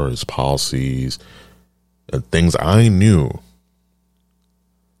for, his policies, and things I knew,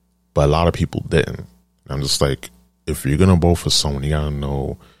 but a lot of people didn't. I'm just like, if you're gonna vote for someone, you gotta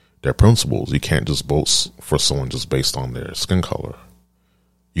know their principles. You can't just vote for someone just based on their skin color.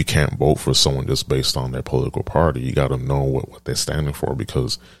 You can't vote for someone just based on their political party. You gotta know what they're standing for,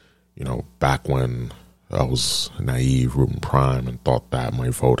 because, back when I was naive, rooting prime, and thought that my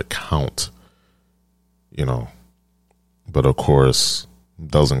vote would count, but of course it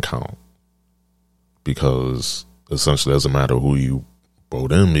doesn't count, because essentially it doesn't matter who you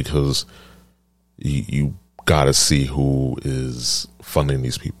vote in, because you got to see who is funding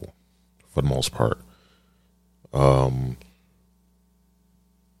these people for the most part. But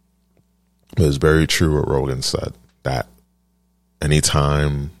it's very true what Rogan said, that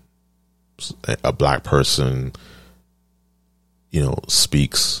anytime a black person,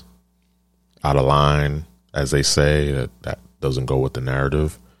 speaks out of line, as they say, that doesn't go with the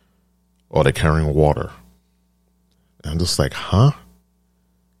narrative, or they're carrying water. And I'm just like, huh?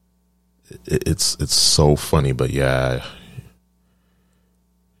 It's so funny, but yeah,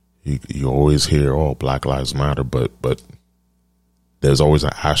 you always hear, oh, Black Lives Matter, but there's always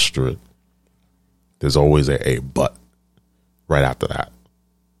an asterisk. There's always a but right after that,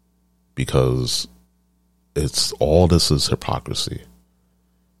 because this is hypocrisy.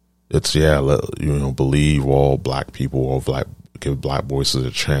 It's, believe all black people, or give black voices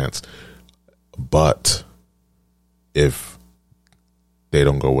a chance, but if they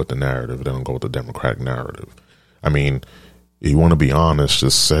don't go with the narrative, they don't go with the Democratic narrative. I mean, you want to be honest,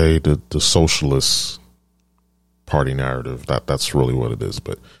 just say the Socialist Party narrative. That's really what it is.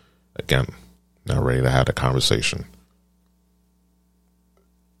 But again, not ready to have a conversation.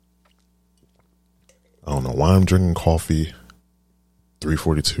 I don't know why I'm drinking coffee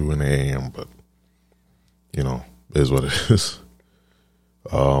 3:42 in the AM, but it is what it is.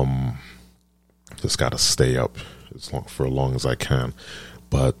 Just got to stay up for as long as I can,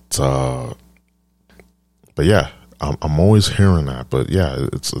 but yeah, I'm always hearing that. But yeah,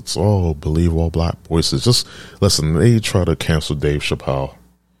 it's all believe all black voices. Just listen. They try to cancel Dave Chappelle.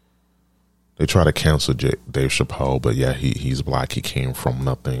 But yeah, he's black. He came from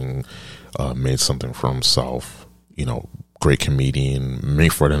nothing, made something for himself. Great comedian,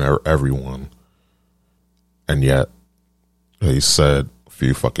 made for everyone, and yet he said a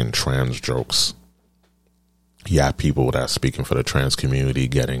few fucking trans jokes. you have people that are speaking for the trans community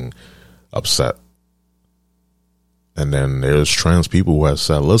getting upset. And then there's trans people who have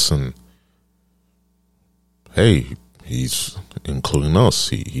said, listen, hey, he's including us.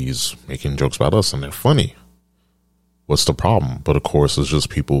 He's making jokes about us and they're funny. What's the problem? But of course, it's just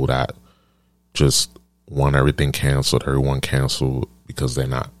people that just want everything canceled, everyone canceled because they're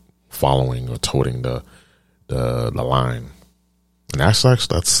not following or toting the line. And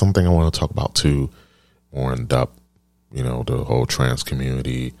that's something I want to talk about too, more in depth. You know, the whole trans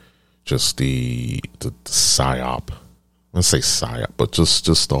community, just the psyop. Let's say psyop, but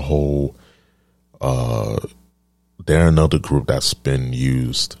just the whole. They're another group that's been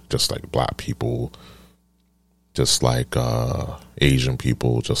used, just like black people, just like Asian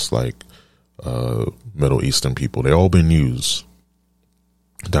people, just like Middle Eastern people. They've all been used.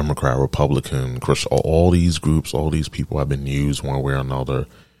 Democrat, Republican, Christian, all these groups, all these people have been used one way or another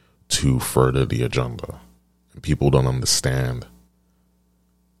to further the agenda. And people don't understand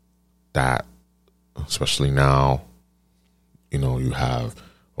that, especially now. You know, you have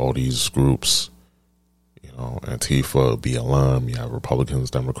all these groups, you know, Antifa, BLM, you have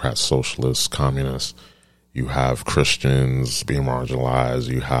Republicans, Democrats, Socialists, Communists, you have Christians being marginalized,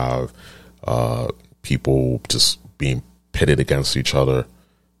 you have people just being pitted against each other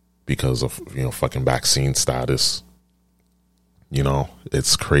because of, you know, fucking vaccine status. You know,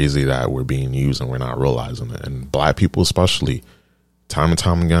 it's crazy that we're being used and we're not realizing it. And black people especially, time and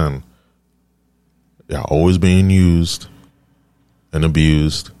time again, they're always being used and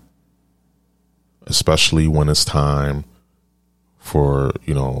abused, especially when it's time for,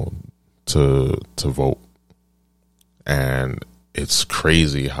 you know, to vote. And it's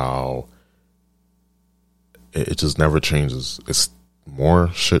crazy how it just never changes. It's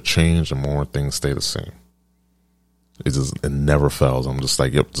more shit change and more things stay the same. It never fails. I'm just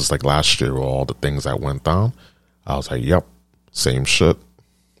like, yep, just like last year with all the things that went down. I was like, yep, same shit,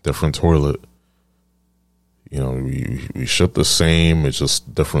 different toilet. You know, we shit the same. It's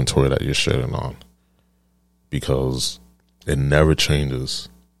just different toilet that you're shitting on, because it never changes.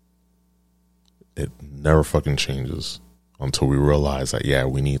 It never fucking changes until we realize that, yeah,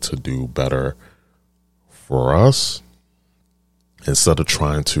 we need to do better for us instead of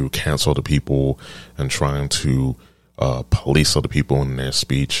trying to cancel the people and trying to police other people in their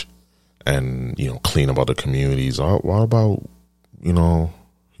speech and, you know, clean up other communities. What about, you know,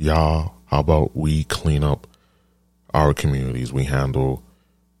 y'all? How about we clean up our communities? We handle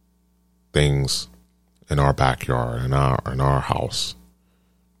things in our backyard, in our house,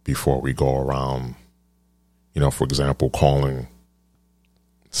 before we go around, you know, for example, calling,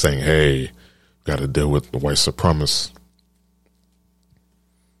 saying, hey, got to deal with the white supremacists.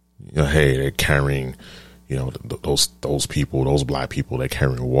 You know, hey, they're carrying, you know, those people, those black people, they're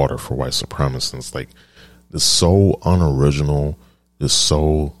carrying water for white supremacists. And it's like, it's so unoriginal, it's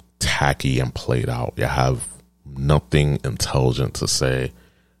so tacky and played out. You have nothing intelligent to say.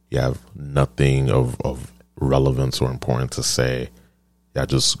 You have nothing of relevance or important to say. Yeah,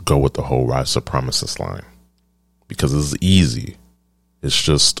 just go with the whole white supremacist line, because it's easy. It's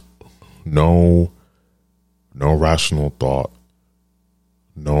just no rational thought,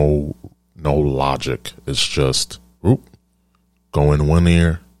 no logic. It's just go in one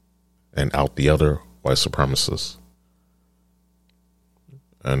ear and out the other, white supremacists,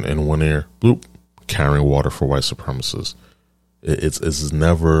 and in one ear, bloop, carrying water for white supremacists. It's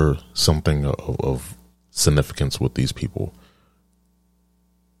never something of significance with these people.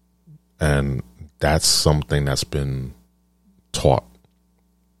 And that's something that's been taught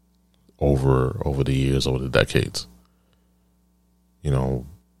over the years, over the decades. You know,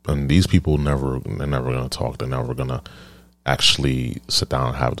 and these people they're never going to talk. They're never going to actually sit down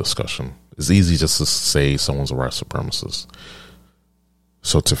and have a discussion. It's easy just to say someone's a white supremacist.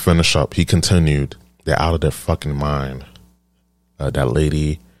 So to finish up, he continued, they're out of their fucking mind. That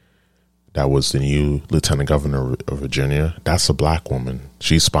lady that was the new lieutenant governor of Virginia, that's a black woman.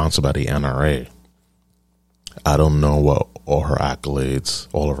 She's sponsored by the NRA. I don't know what all of her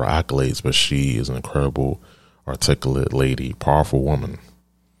accolades, but she is an incredible, articulate lady, powerful woman.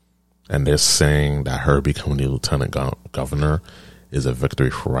 And they're saying that her becoming the lieutenant governor is a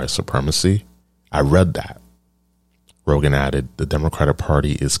victory for white supremacy. I read that. Rogan added, the Democratic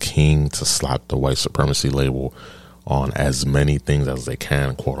Party is keen to slap the white supremacy label on as many things as they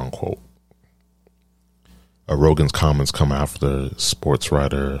can, quote unquote. Rogan's comments come after sports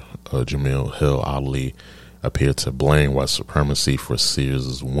writer Jamil Hill oddly appeared to blame white supremacy for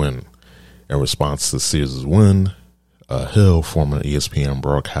Sears' win. In response to Sears' win, Hill, former ESPN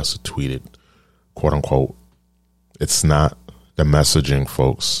broadcaster, tweeted, quote unquote, it's not the messaging,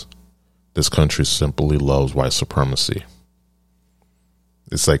 folks. This country simply loves white supremacy.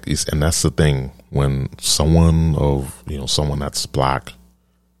 It's like, and that's the thing. When someone that's black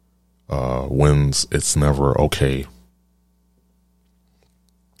wins, it's never okay.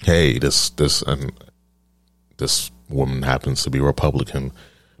 Hey, this woman happens to be Republican,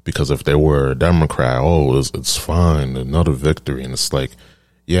 because if they were a Democrat, it's fine, another victory. And it's like,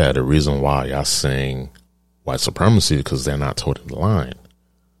 yeah, the reason why y'all saying white supremacy is because they're not toting the line.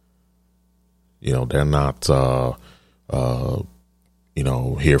 They're not,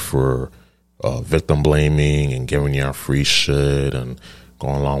 here for victim blaming and giving y'all free shit and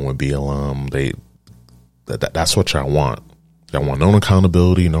going along with BLM. That's what y'all want. Y'all want no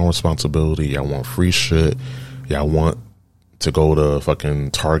accountability, no responsibility. Y'all want free shit. Y'all want to go to fucking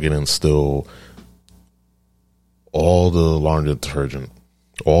Target and steal all the laundry detergent,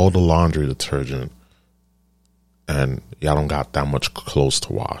 and y'all don't got that much clothes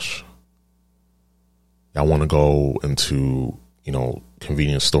to wash. Y'all want to go into,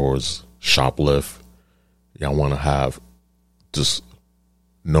 convenience stores, shoplift. Y'all want to have just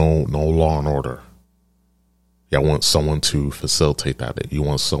no law and order. Y'all want someone to facilitate that. You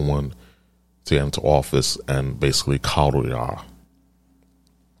want someone to get into office and basically coddle y'all.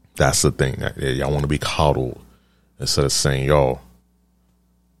 That's the thing. Y'all want to be coddled instead of saying, yo,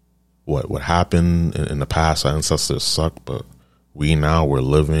 what happened in the past, our ancestors suck, but we're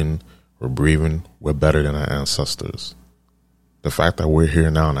living, we're breathing, we're better than our ancestors. The fact that we're here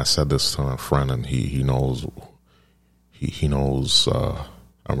now, and I said this to a friend, and he knows,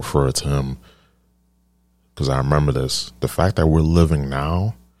 I'm referring to him because I remember this. The fact that we're living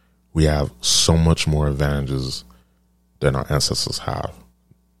now, we have so much more advantages than our ancestors have.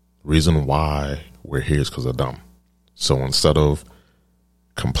 The reason why we're here is because of them. So instead of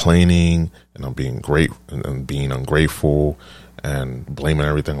complaining and being being ungrateful and blaming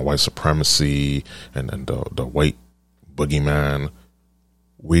everything on white supremacy and the white boogeyman,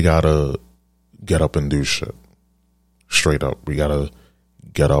 we gotta get up and do shit. Straight up. We gotta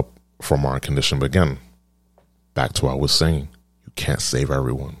get up from our condition. But again, back to what I was saying, you can't save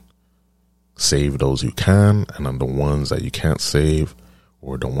everyone. Save those you can, and then the ones that you can't save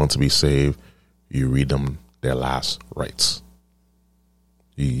or don't want to be saved, you read them their last rites.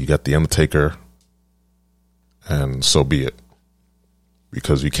 You got the Undertaker, and so be it.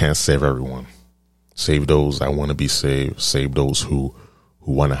 Because you can't save everyone. Save those that want to be saved. Save those who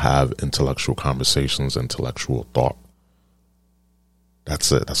want to have intellectual conversations, intellectual thought.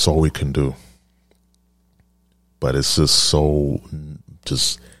 That's it. That's all we can do. But it's just so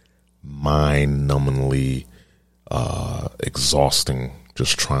mind-numbingly exhausting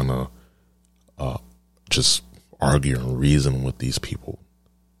just trying to just argue and reason with these people.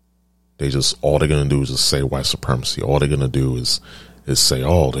 All they're going to do is just say white supremacy. All they're going to do is say,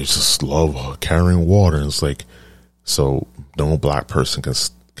 oh, they just love carrying water. And it's like, so no black person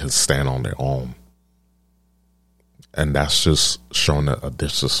can stand on their own. And that's just showing a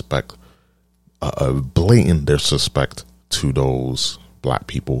disrespect, a blatant disrespect to those black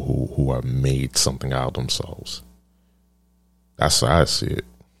people who have made something out of themselves. That's how I see it.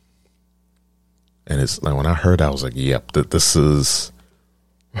 And it's like, when I heard that, I was like, yep, this is...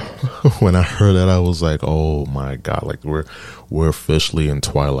 When I heard that, I was like, oh my God, like we're officially in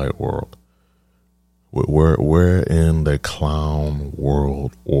Twilight World. We're in the clown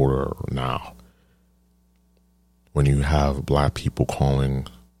world order now. When you have black people calling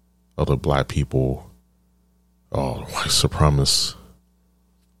other black people, oh, white supremacists.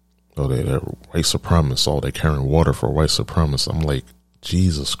 Oh, they're white supremacists. Oh, they're carrying water for white supremacists. I'm like,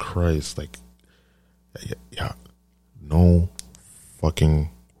 Jesus Christ. Like, yeah, no fucking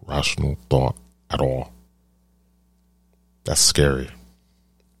rational thought at all. That's scary.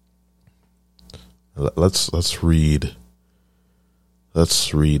 Let's read this,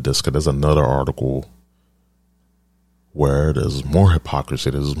 because there's another article where there's more hypocrisy,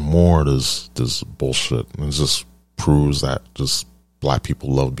 there's more this bullshit, and it just proves that just black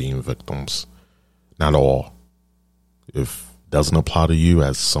people love being victims. Not all. If it doesn't apply to you,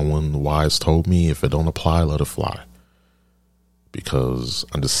 as someone wise told me, if it don't apply, let it fly. Because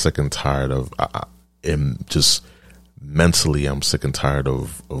I'm just sick and tired of, I'm sick and tired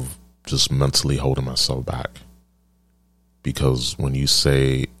of just mentally holding myself back. Because when you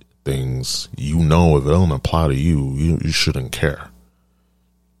say things, if it don't apply to you, you shouldn't care.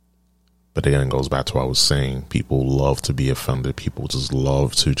 But again, it goes back to what I was saying. People love to be offended. People just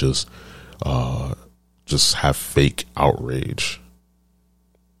love to just have fake outrage.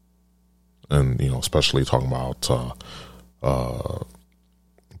 And, especially talking about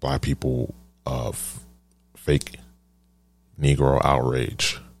black people, fake Negro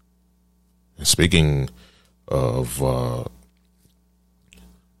outrage. Speaking of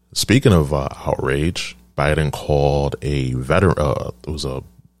outrage, Biden called a veteran. It was a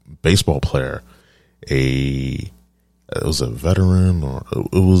baseball player. It was a veteran, or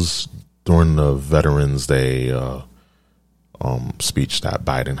it was during the Veterans Day speech that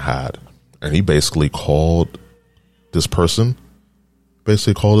Biden had, and he basically called this person a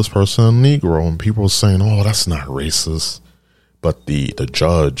Negro, and people were saying, "Oh, that's not racist." But the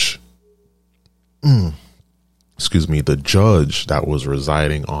judge, the judge that was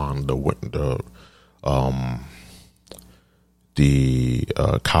residing on the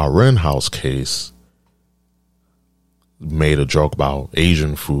Kyle Rittenhouse case made a joke about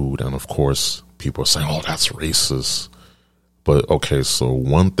Asian food, and of course people are saying, "Oh, that's racist." But okay, so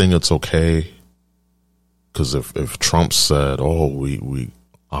one thing, it's okay, because if Trump said, "Oh, we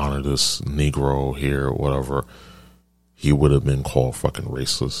honor this Negro here," or whatever, he would have been called fucking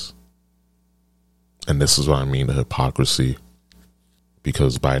racist. And this is what I mean, the hypocrisy,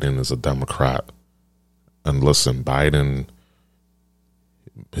 because Biden is a Democrat. And listen, Biden,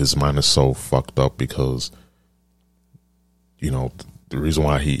 his mind is so fucked up because, the reason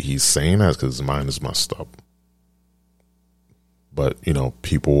why he's saying that is because his mind is messed up. But,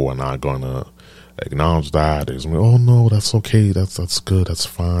 people are not going to acknowledge that. They're going, "Oh, no, that's okay. That's good. That's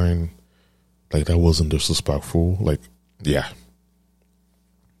fine. Like, that wasn't disrespectful." Like, yeah.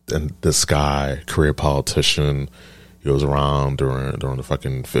 And this guy, career politician, he was around during the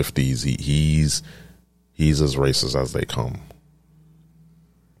fucking 50s. He's as racist as they come.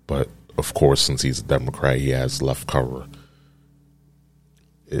 But, of course, since he's a Democrat, he has left cover.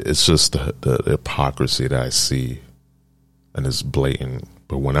 It's just the hypocrisy that I see, and it's blatant.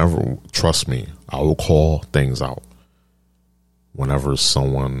 But whenever, trust me, I will call things out. Whenever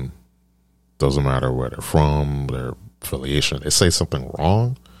someone, doesn't matter where they're from, their affiliation, they say something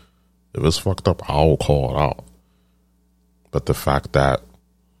wrong, if it's fucked up, I will call it out. But the fact that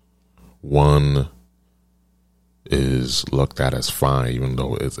one is looked at as fine, even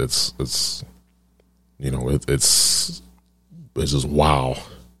though it's just wow.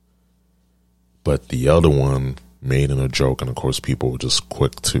 But the other one made in a joke, and of course people were just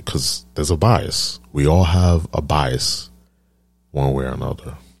quick to, because there's a bias. We all have a bias one way or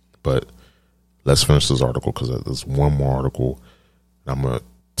another. But let's finish this article, because there's one more article, and I'm going to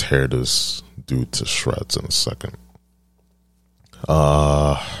tear this dude to shreds in a second.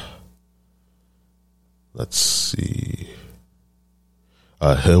 Let's see.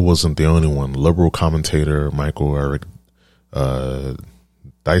 Hill wasn't the only one. Liberal commentator Michael Eric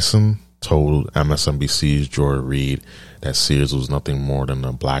Dyson told MSNBC's Joy Reid that Sears was nothing more than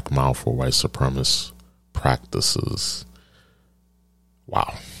a black mouth for white supremacist practices.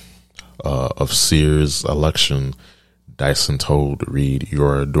 Wow. Of Sears' election, Dyson told Reid, "You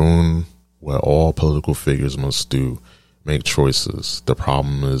are doing what all political figures must do, make choices. The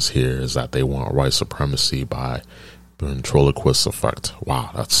problem is that they want white supremacy by ventriloquist effect." Wow,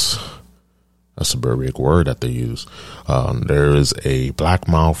 that's a very big word that they use. There is a black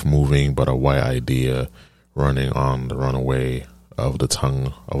mouth moving, but a white idea running on the runaway of the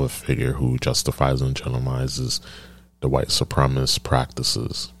tongue of a figure who justifies and legitimizes the white supremacist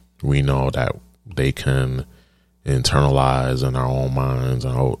practices. We know that they can internalize in our own minds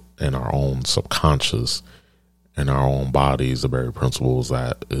and in our own subconscious, in our own bodies, the very principles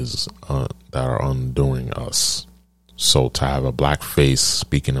that are undoing us. So to have a black face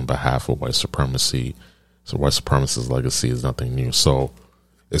speaking in behalf of white supremacy, so white supremacist legacy is nothing new. So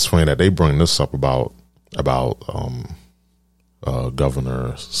it's funny that they bring this up about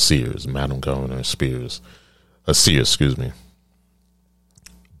Governor Sears, Madam Governor Sears, excuse me.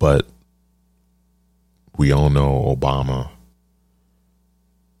 But we all know Obama,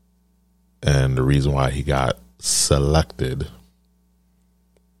 and the reason why he got selected,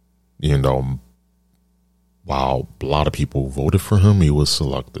 while a lot of people voted for him, he was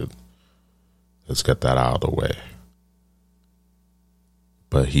selected. Let's get that out of the way.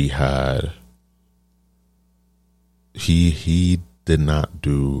 But he did not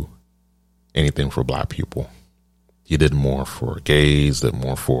do anything for black people. He did more for gays, did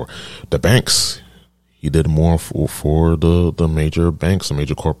more for the banks. He did more for the major banks, the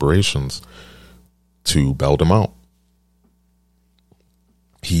major corporations, to bail them out.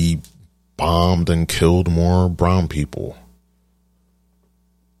 He bombed and killed more brown people.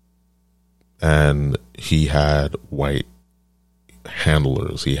 And he had white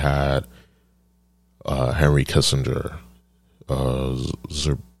handlers. He had Henry Kissinger,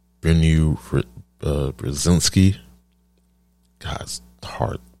 Zbigniew Brzezinski. God, it's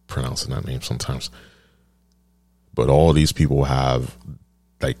hard pronouncing that name sometimes. But all these people have,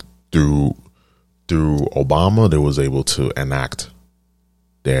 through through Obama, they was able to enact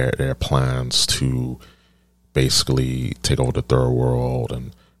their plans to basically take over the third world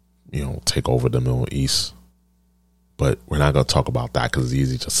and, you know, take over the Middle East. But we're not going to talk about that because it's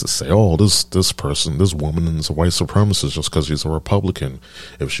easy just to say, oh, this person, this woman is a white supremacist just because she's a Republican.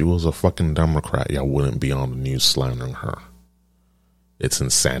 If she was a fucking Democrat, y'all wouldn't be on the news slandering her. It's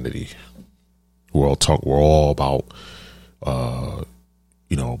insanity. We're all about,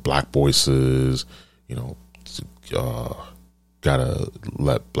 you know, black voices, you know, gotta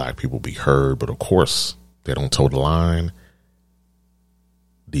let black people be heard. But of course, they don't toe the line.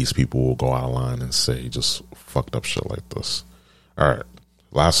 These people will go out of line and say just fucked up shit like this. All right,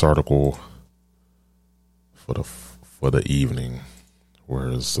 last article for the evening. Where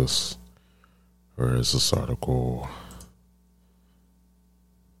is this article?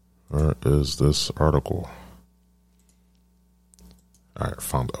 Where is this article? All right,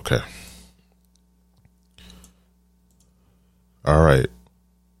 found it. Okay. All right,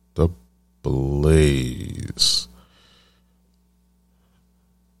 The Blaze.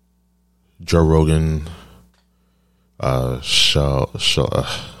 Joe Rogan shellacks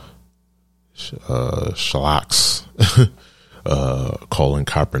Colin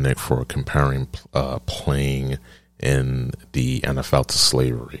Kaepernick for comparing playing in the NFL to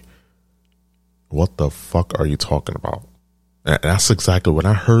slavery. What the fuck are you talking about? And that's exactly when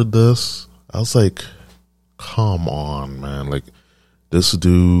I heard this, I was like, come on, man. Like, this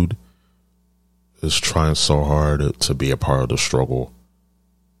dude is trying so hard to be a part of the struggle.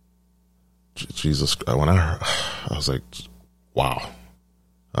 Jesus, when I was like, wow.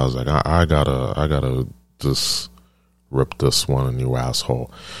 I was like, I gotta just rip this one a new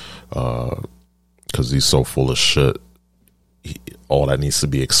asshole. Cause he's so full of shit. All that needs to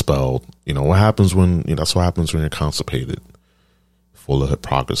be expelled. You know, what happens when, you know, that's what happens when you're constipated. Full of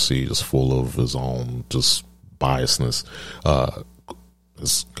hypocrisy, just full of his own, just biasness.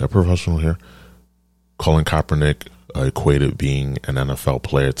 Let's get professional here. Colin Kaepernick equated being an NFL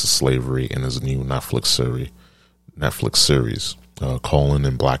player to slavery in his new Netflix series, Colin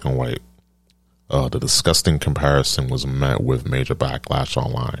in Black and White. The disgusting comparison was met with major backlash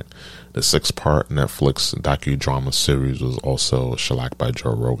online. The 6-part Netflix docudrama series was also shellacked by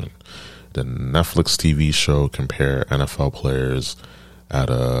Joe Rogan. The Netflix TV show compared NFL players at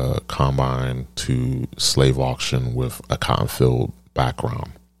a combine to slave auction with a cotton-filled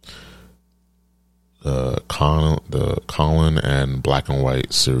background. The Colin and Black and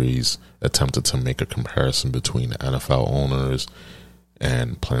White series attempted to make a comparison between the NFL owners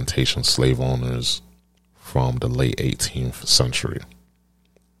and plantation slave owners from the late 18th century.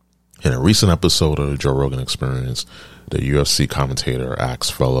 In a recent episode of the Joe Rogan Experience, the UFC commentator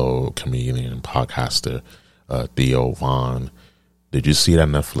asked fellow comedian and podcaster Theo Von, did you see that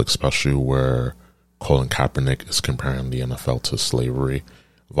Netflix special where Colin Kaepernick is comparing the NFL to slavery?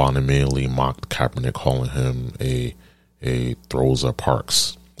 Von immediately mocked Kaepernick, calling him a Rosa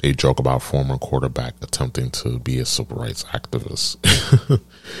Parks, a joke about former quarterback attempting to be a civil rights activist.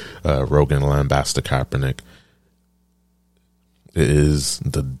 Rogan lambasted Kaepernick. It is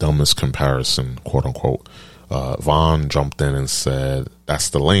the dumbest comparison, quote unquote. Von jumped in and said, that's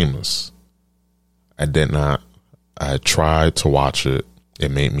the lamest. I tried to watch it.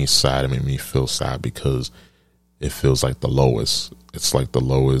 It made me sad. It made me feel sad because it feels like the lowest. It's like the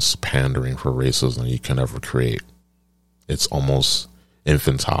lowest pandering for racism you can ever create. It's almost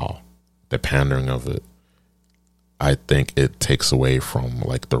infantile, the pandering of it. I think it takes away from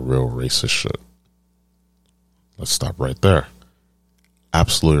like the real racist shit. Let's stop right there.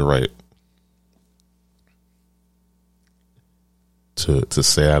 Absolutely right. To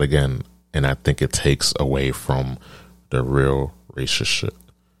say that again, and I think it takes away from the real racist shit.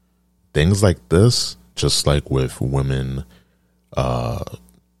 Things like this, just like with women,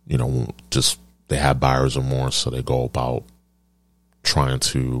 you know, just they have buyer's remorse, so they go about trying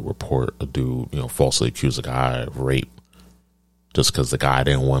to report a dude, you know, falsely accuse a guy of rape just because the guy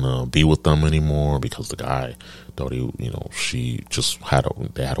didn't want to be with them anymore, because the guy thought he, you know, she just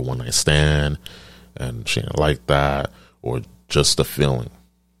they had a one-night stand and she didn't like that, or just the feeling,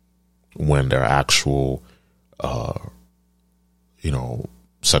 when their actual, you know,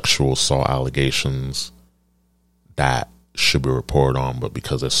 sexual assault allegations that should be reported on, but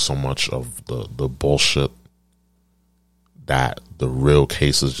because there's so much of the bullshit that the real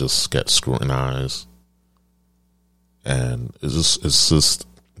cases just get scrutinized. And it's just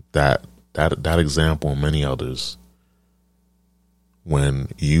that example and many others, when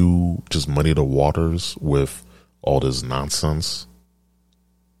you just muddy the waters with all this nonsense,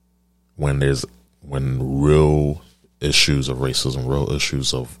 when real issues of racism, real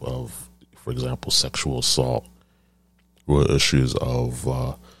issues of for example, sexual assault, real issues of,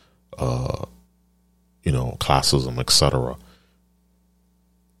 classism, etc.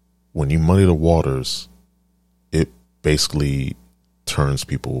 When you muddy the waters, it basically turns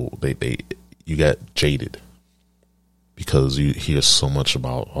people, you get jaded because you hear so much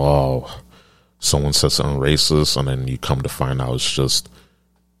about, someone said something racist, and then you come to find out it's just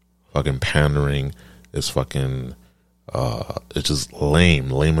fucking pandering. It's fucking, it's just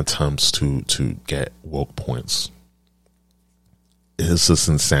lame attempts to get woke points. It's just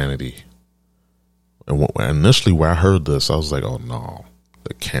insanity. And initially when I heard this, I was like, oh no,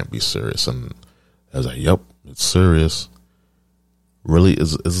 that can't be serious. And I was like, yep, it's serious. Really,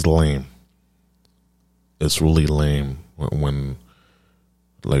 it's lame. It's really lame when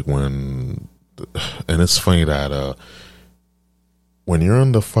and it's funny that when you're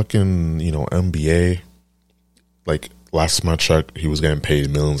in the fucking, NBA, like last time I checked, he was getting paid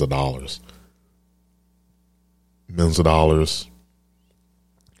millions of dollars.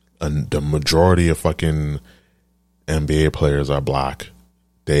 And the majority of fucking NBA players are black.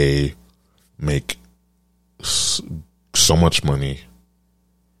 They make so much money.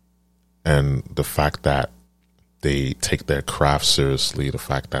 And the fact that they take their craft seriously, the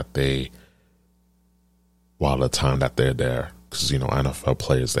fact that while the time that they're there, because, NFL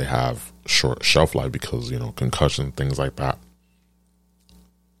players, they have short shelf life because, concussion, things like that.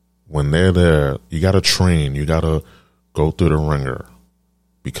 When they're there, you got to train, you got to go through the ringer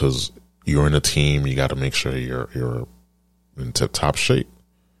because you're in a team, you got to make sure you're in tip-top shape.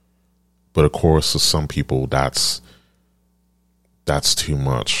 But of course, to some people, that's too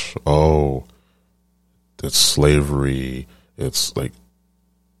much. Oh, it's slavery. It's like,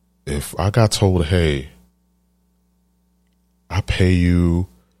 if I got told, hey, I pay you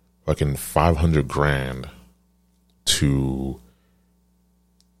fucking $500,000 to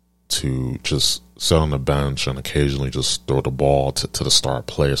just sit on the bench and occasionally just throw the ball to the star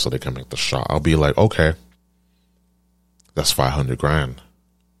player so they can make the shot, I'll be like, okay, that's $500,000.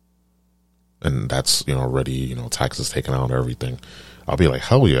 And that's, already, taxes taken out and everything. I'll be like,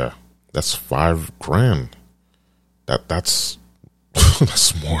 hell yeah, that's $5,000. That's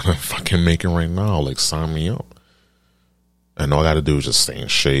that's more than I'm fucking making right now. Like, sign me up. And all I got to do is just stay in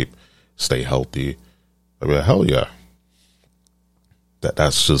shape, stay healthy. I'll be like, hell yeah.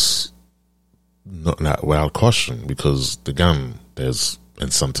 That's just not without question, because again, there's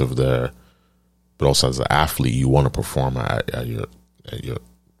incentive there, but also as an athlete, you want to perform at your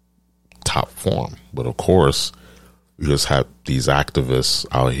top form. But of course, you just have these activists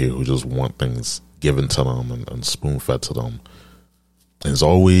out here who just want things given to them and spoon fed to them. And there's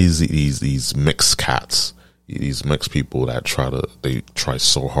always these mixed cats, these mixed people that try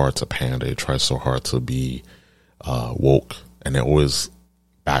so hard to pander, they try so hard to be woke, and it always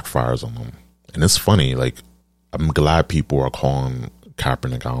backfires on them. And it's funny, like, I'm glad people are calling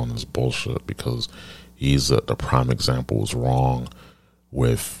Kaepernick out on this bullshit, because he's the prime example. Was wrong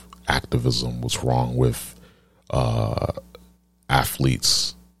with activism, was wrong with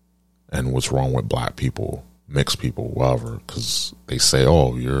athletes, and what's wrong with black people, mixed people, whatever, because they say,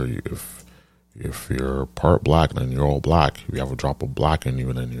 oh, if you're part black, then you're all black. If you have a drop of black in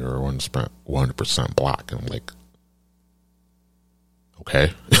you, then you're 100% black. And I'm like,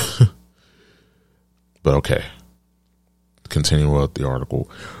 okay. But okay. Continue with the article.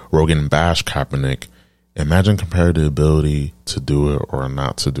 Rogan bashed Kaepernick. Imagine comparing the ability to do it or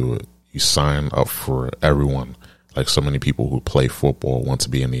not to do it. You sign up for everyone. Like so many people who play football want to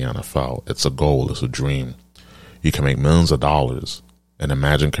be in the NFL. It's a goal. It's a dream. You can make millions of dollars. And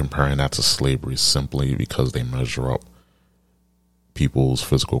imagine comparing that to slavery simply because they measure up people's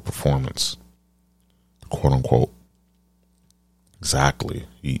physical performance. Quote unquote. Exactly.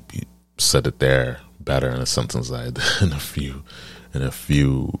 He said it there better in a sentence that I did in a few, in a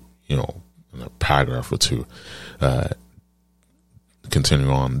paragraph or two.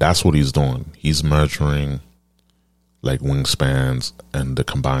 Continuing on, that's what he's doing. He's measuring like wingspans and the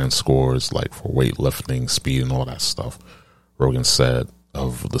combined scores, like for weightlifting, speed, and all that stuff. Rogan said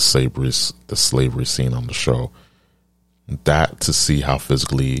of the slavery scene on the show, that to see how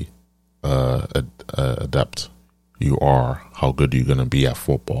physically adept you are, how good you're going to be at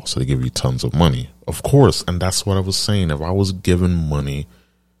football. So they give you tons of money, of course. And that's what I was saying. If I was given money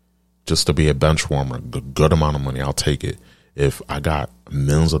just to be a bench warmer, a good amount of money, I'll take it. If I got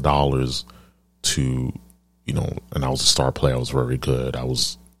millions of dollars to, and I was a star player, I was very good, I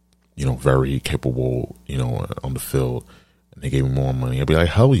was, very capable, on the field, and they gave me more money, I'd be like,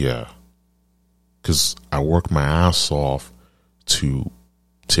 hell yeah. Because I worked my ass off to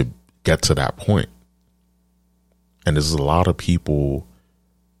get to that point. And there's a lot of people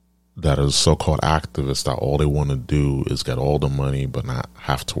that are so-called activists that all they want to do is get all the money but not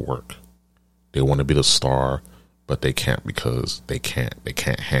have to work. They want to be the star, but they can't because they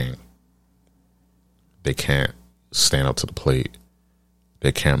can't hang. They can't stand up to the plate.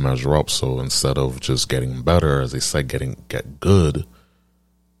 They can't measure up. So instead of just getting better, as they say, get good,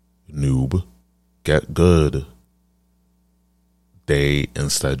 noob, get good, they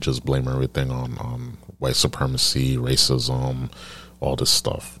instead just blame everything on white supremacy, racism, all this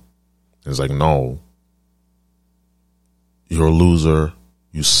stuff. It's like, no, you're a loser,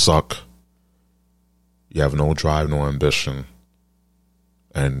 you suck, you have no drive, no ambition,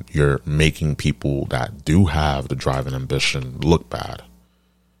 and you're making people that do have the drive and ambition look bad.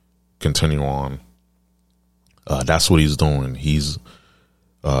 Continue on. That's what he's doing. He's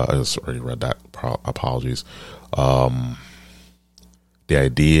I just already read that. Apologies. The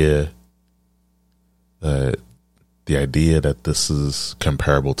idea that this is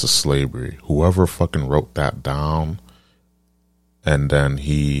comparable to slavery, whoever fucking wrote that down, and then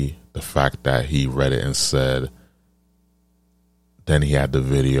the fact that he read it and said, then he had the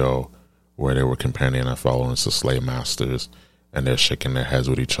video where they were comparing the NFL owners to slave masters, and they're shaking their heads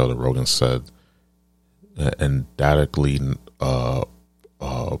with each other. Rogan said, emphatically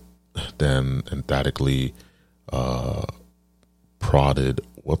prodded,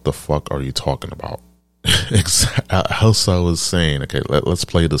 what the fuck are you talking about? Else I was saying, okay, let's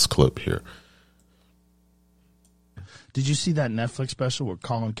play this clip here. Did you see that Netflix special where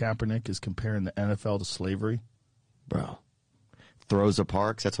Colin Kaepernick is comparing the NFL to slavery? Bro. Rosa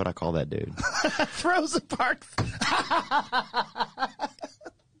Parks, that's what I call that dude. Rosa Parks.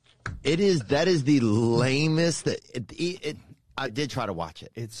 That is the lamest. I did try to watch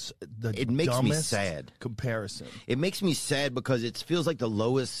it. It makes me sad. Comparison. It makes me sad because it feels like the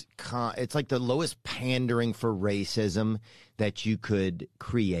lowest. It's like the lowest pandering for racism that you could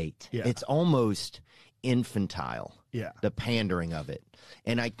create. Yeah. It's almost infantile. Yeah. The pandering of it.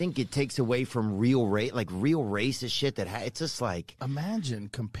 And I think it takes away from real racist shit it's just like. Imagine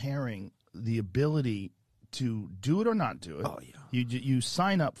comparing the ability to do it or not do it. Oh, yeah. You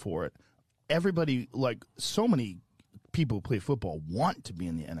sign up for it. Everybody, like so many people who play football want to be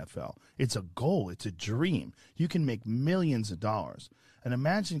in the NFL. It's a goal. It's a dream. You can make millions of dollars. And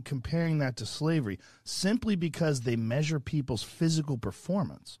imagine comparing that to slavery simply because they measure people's physical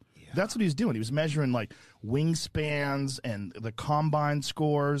performance. That's what he was doing. He was measuring like wingspans and the combine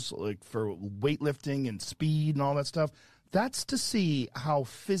scores, like for weightlifting and speed and all that stuff. That's to see how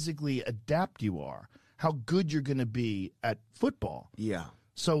physically adept you are, how good you're going to be at football. Yeah.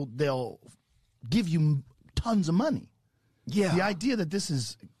 So they'll give you tons of money. Yeah. The idea that this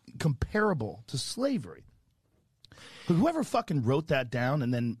is comparable to slavery. Whoever fucking wrote that down,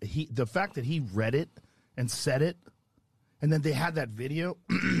 and then the fact that he read it and said it, and then they had that video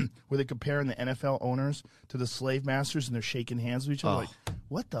where they're comparing the NFL owners to the slave masters and they're shaking hands with each other. Like,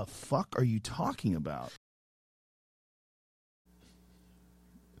 what the fuck are you talking about?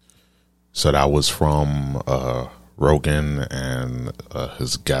 So that was from Rogan and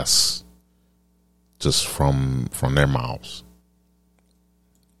his guests, just from their mouths.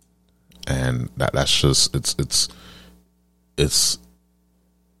 And that's just it's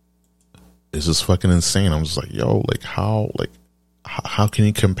just fucking insane. I'm just like, yo, how can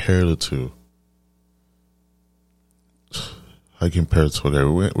you compare the two? How can you compare the two? Okay,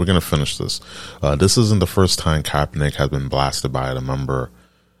 we're gonna finish this. This isn't the first time Kaepernick has been blasted by a member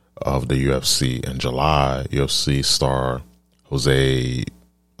of the UFC. In July, UFC star Jose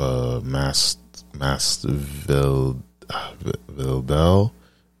Masvidal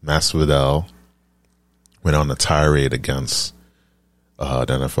went on a tirade against the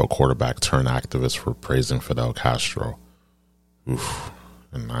NFL quarterback turned activist for praising Fidel Castro. Oof.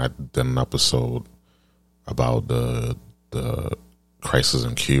 And I did an episode about the crisis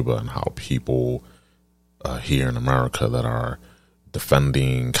in Cuba and how people here in America that are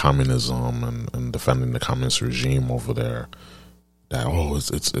defending communism and defending the communist regime over there, that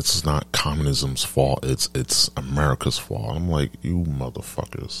it's not communism's fault, it's America's fault. I'm like, you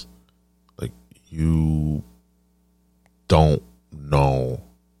motherfuckers, like, you don't know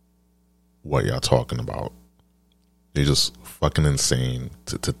what y'all talking about. You're just fucking insane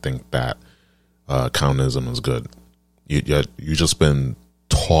to think that communism is good. You just been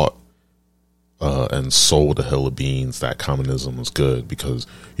taught and sold a hill of beans that communism is good because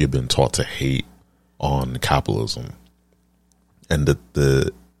you've been taught to hate on capitalism. And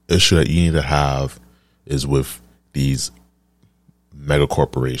the issue that you need to have is with these mega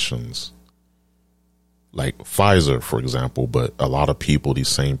corporations like Pfizer, for example, but a lot of people, these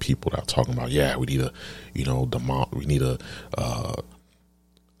same people that are talking about, yeah, we need to, we need to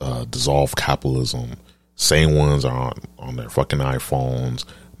dissolve capitalism. Same ones are on their fucking iPhones,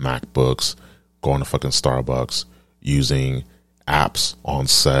 MacBooks, going to fucking Starbucks, using apps on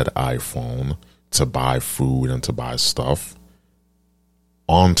said iPhone to buy food and to buy stuff.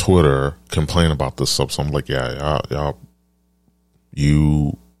 On Twitter, complain about this stuff. So I'm like, y'all,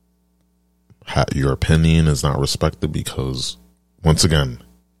 your opinion is not respected because, once again,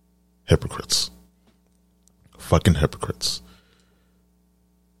 hypocrites. Fucking hypocrites.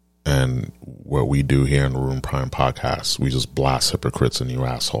 And what we do here in the Room Prime podcast, we just blast hypocrites in you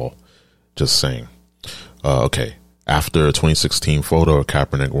asshole. Just saying. Okay. After a 2016 photo of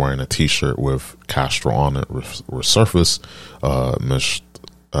Kaepernick wearing a t-shirt with Castro on it resurfaced,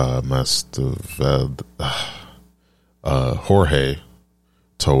 Jorge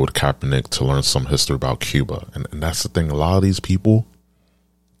told Kaepernick to learn some history about Cuba. And that's the thing. A lot of these people,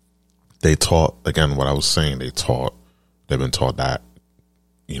 they taught, again, what I was saying, they've been taught that,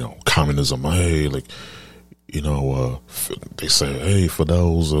 you know, communism, hey, like, you know, they say, hey,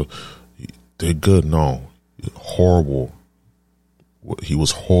 Fidel's, they're good. No, horrible. He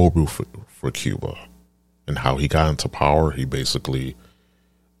was horrible for Cuba. And how he got into power, he basically,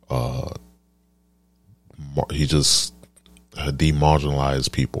 he just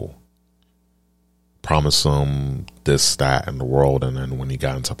demarginalized people. Promised them this, that, and the world. And then when he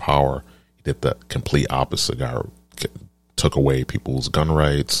got into power, he did the complete opposite. Took away people's gun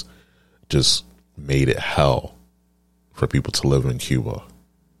rights, just made it hell for people to live in Cuba.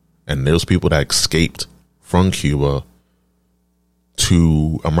 And there's people that escaped from Cuba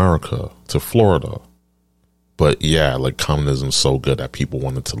to America, to Florida. But yeah, like communism's so good that people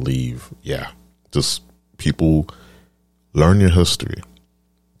wanted to leave. Yeah, just people, learn your history.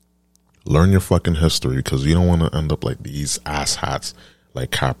 Learn your fucking history, because you don't want to end up like these asshats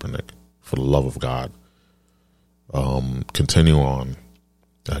like Kaepernick, for the love of God. Continue on.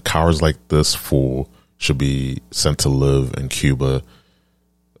 Cowards like this fool should be sent to live in Cuba.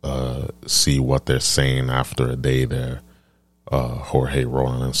 See what they're saying after a day there. Jorge wrote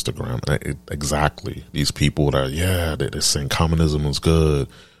on Instagram. Exactly. These people that, yeah, they're saying communism is good.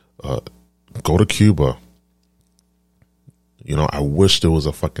 Go to Cuba. You know, I wish there was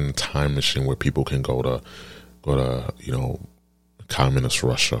a fucking time machine where people can go to, you know, communist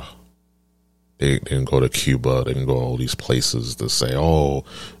Russia. They can go to Cuba. They can go to all these places to say, "Oh,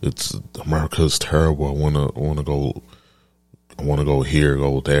 America's terrible. I want to go here,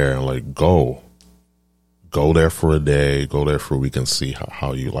 go there, and like go there for a day, go there for a week, and see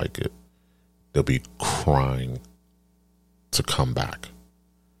how you like it." They'll be crying to come back.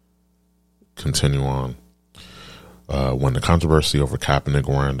 Continue on. When the controversy over Kaepernick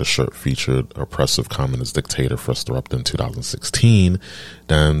wearing the shirt featured oppressive communist dictator first erupted in 2016,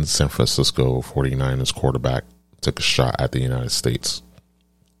 then San Francisco 49ers quarterback took a shot at the United States.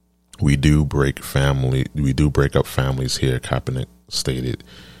 We do break up families here, Kaepernick stated.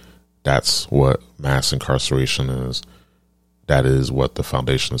 That's what mass incarceration is. That is what the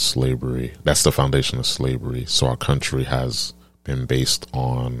foundation of slavery. That's the foundation of slavery. So our country has been based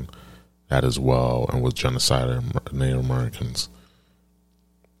on that as well, and with genocide of Native Americans.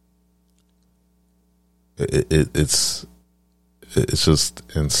 It's just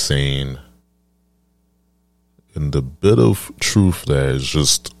insane, and the bit of truth there is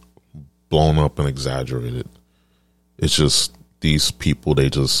just blown up and exaggerated. It's just these people, they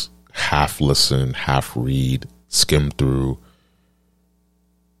just half listen, half read, skim through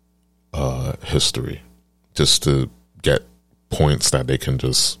history just to get points that they can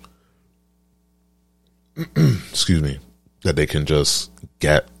just excuse me, that they can just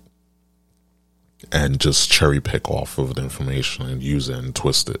get and just cherry pick off of the information and use it and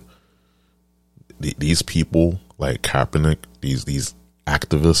twist it. These people like Kaepernick, these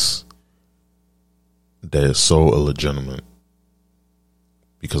activists, they're so illegitimate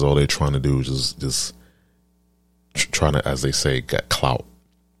because all they're trying to do is just trying to, as they say, get clout.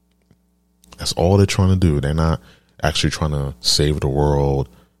 That's all they're trying to do. They're not actually trying to save the world.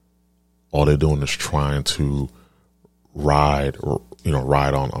 All they're doing is trying to ride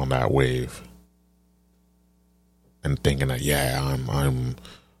on that wave and thinking that, yeah, I'm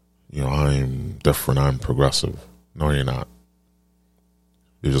different, I'm progressive. No, you're not.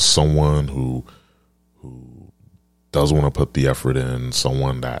 You're just someone who does want to put the effort in,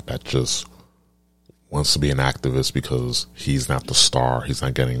 someone that just wants to be an activist because he's not the star. He's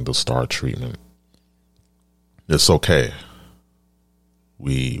not getting the star treatment. It's okay.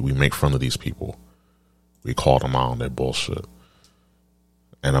 We make fun of these people. We call them out on their bullshit.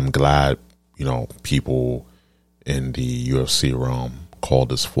 And I'm glad, you know, people in the UFC realm called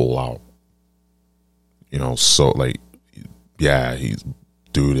this fool out. You know, so like, yeah, he's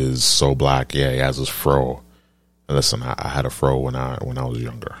dude is so black. Yeah, he has his fro. And listen, I had a fro when I was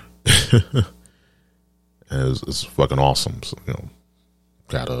younger. And it's fucking awesome. So, you know,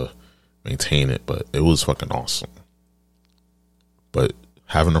 gotta maintain it, but it was fucking awesome. But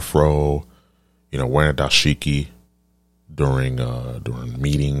having a fro, you know, wearing a dashiki during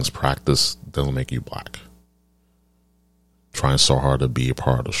meetings, practice, doesn't make you black. Trying so hard to be a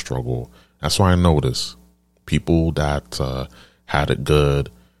part of the struggle. That's why I notice people that had it good,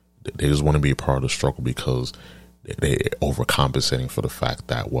 they just want to be a part of the struggle because they overcompensating for the fact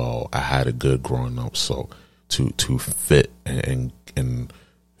that, well, I had it good growing up, so to fit and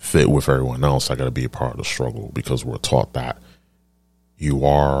fit with everyone else, I got to be a part of the struggle, because we're taught that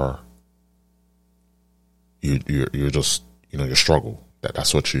you're just, you know, your struggle,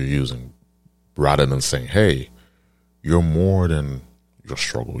 that's what you're using, rather than saying, hey, you're more than your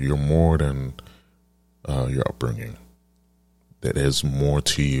struggle, you're more than your upbringing. That there's more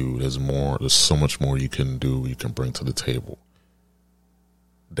to you. There's so much more you can do, you can bring to the table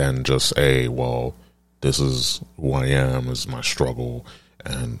than just, hey, well, this is who I am, this is my struggle,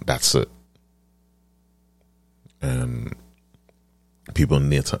 and that's it. And people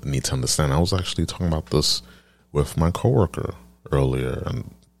need to understand. I was actually talking about this with my coworker earlier,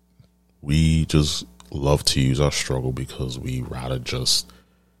 and we just love to use our struggle because we rather just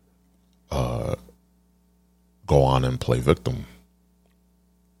go on and play victim.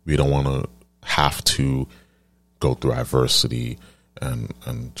 We don't want to have to go through adversity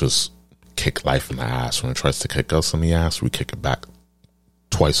and just kick life in the ass. When it tries to kick us in the ass, we kick it back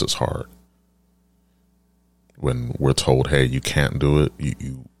twice as hard. When we're told, hey, you can't do it,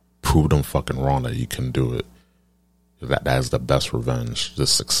 you prove them fucking wrong that you can do it. That is the best revenge,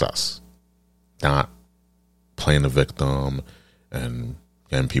 just success. Not playing the victim and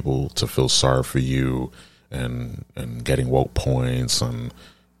getting people to feel sorry for you and getting woke points and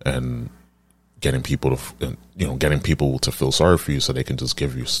getting people to feel sorry for you so they can just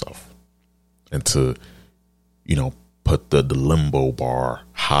give you stuff, and to, you know, put the limbo bar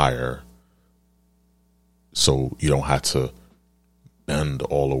higher so you don't have to bend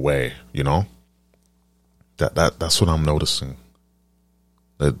all the way, you know? That's what I'm noticing.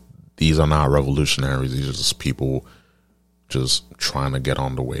 That these are not revolutionaries, these are just people just trying to get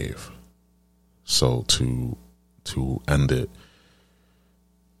on the wave. So to end it,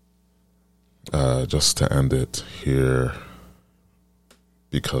 just to end it here,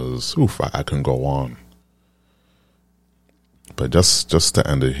 because I can go on, but just to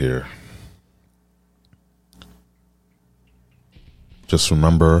end it here, just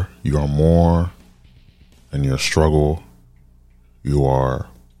remember, you are more than your struggle. You are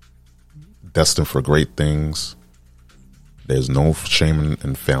destined for great things. There's no shame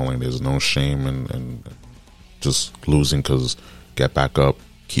in failing. There's no shame in just losing, because get back up,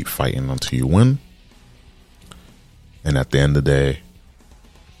 keep fighting until you win. And at the end of the day,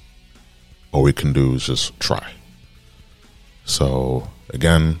 all we can do is just try. So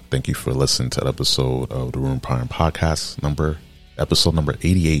again, thank you for listening to the episode of the Room Prime Podcast, episode number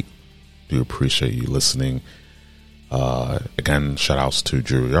 88. Do appreciate you listening. Again, shout outs to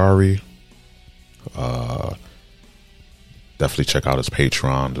Drew Yari. Definitely check out his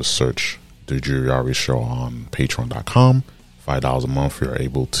Patreon. Just search The Drew Yari Show on patreon.com. $5 a month, you're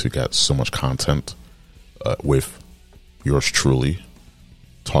able to get so much content with yours truly,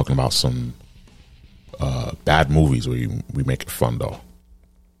 talking about some bad movies where we make it fun, though.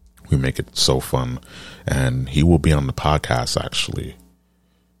 We make it so fun. And he will be on the podcast, actually.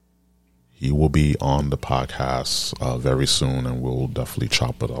 He will be on the podcast very soon, and we'll definitely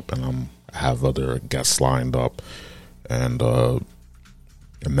chop it up. And I have other guests lined up, and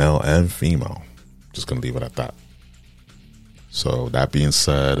male and female. Just gonna leave it at that. So that being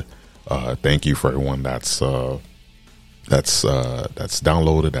said, thank you for everyone that's downloaded,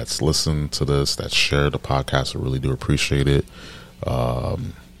 that's listened to this, that's shared the podcast. I really do appreciate it.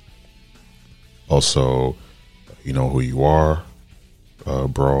 Also, you know who you are,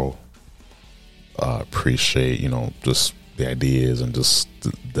 bro. Appreciate, you know, just the ideas and just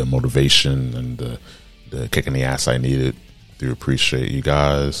the motivation and the kick in the ass I needed. Do appreciate you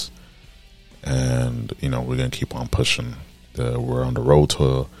guys. And, you know, we're going to keep on pushing. We're on the road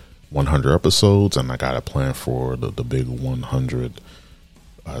to 100 episodes, and I got a plan for the big 100.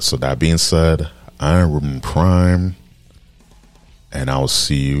 So that being said, I'm Ruben Prime, and I will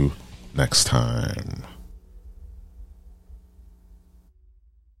see you next time.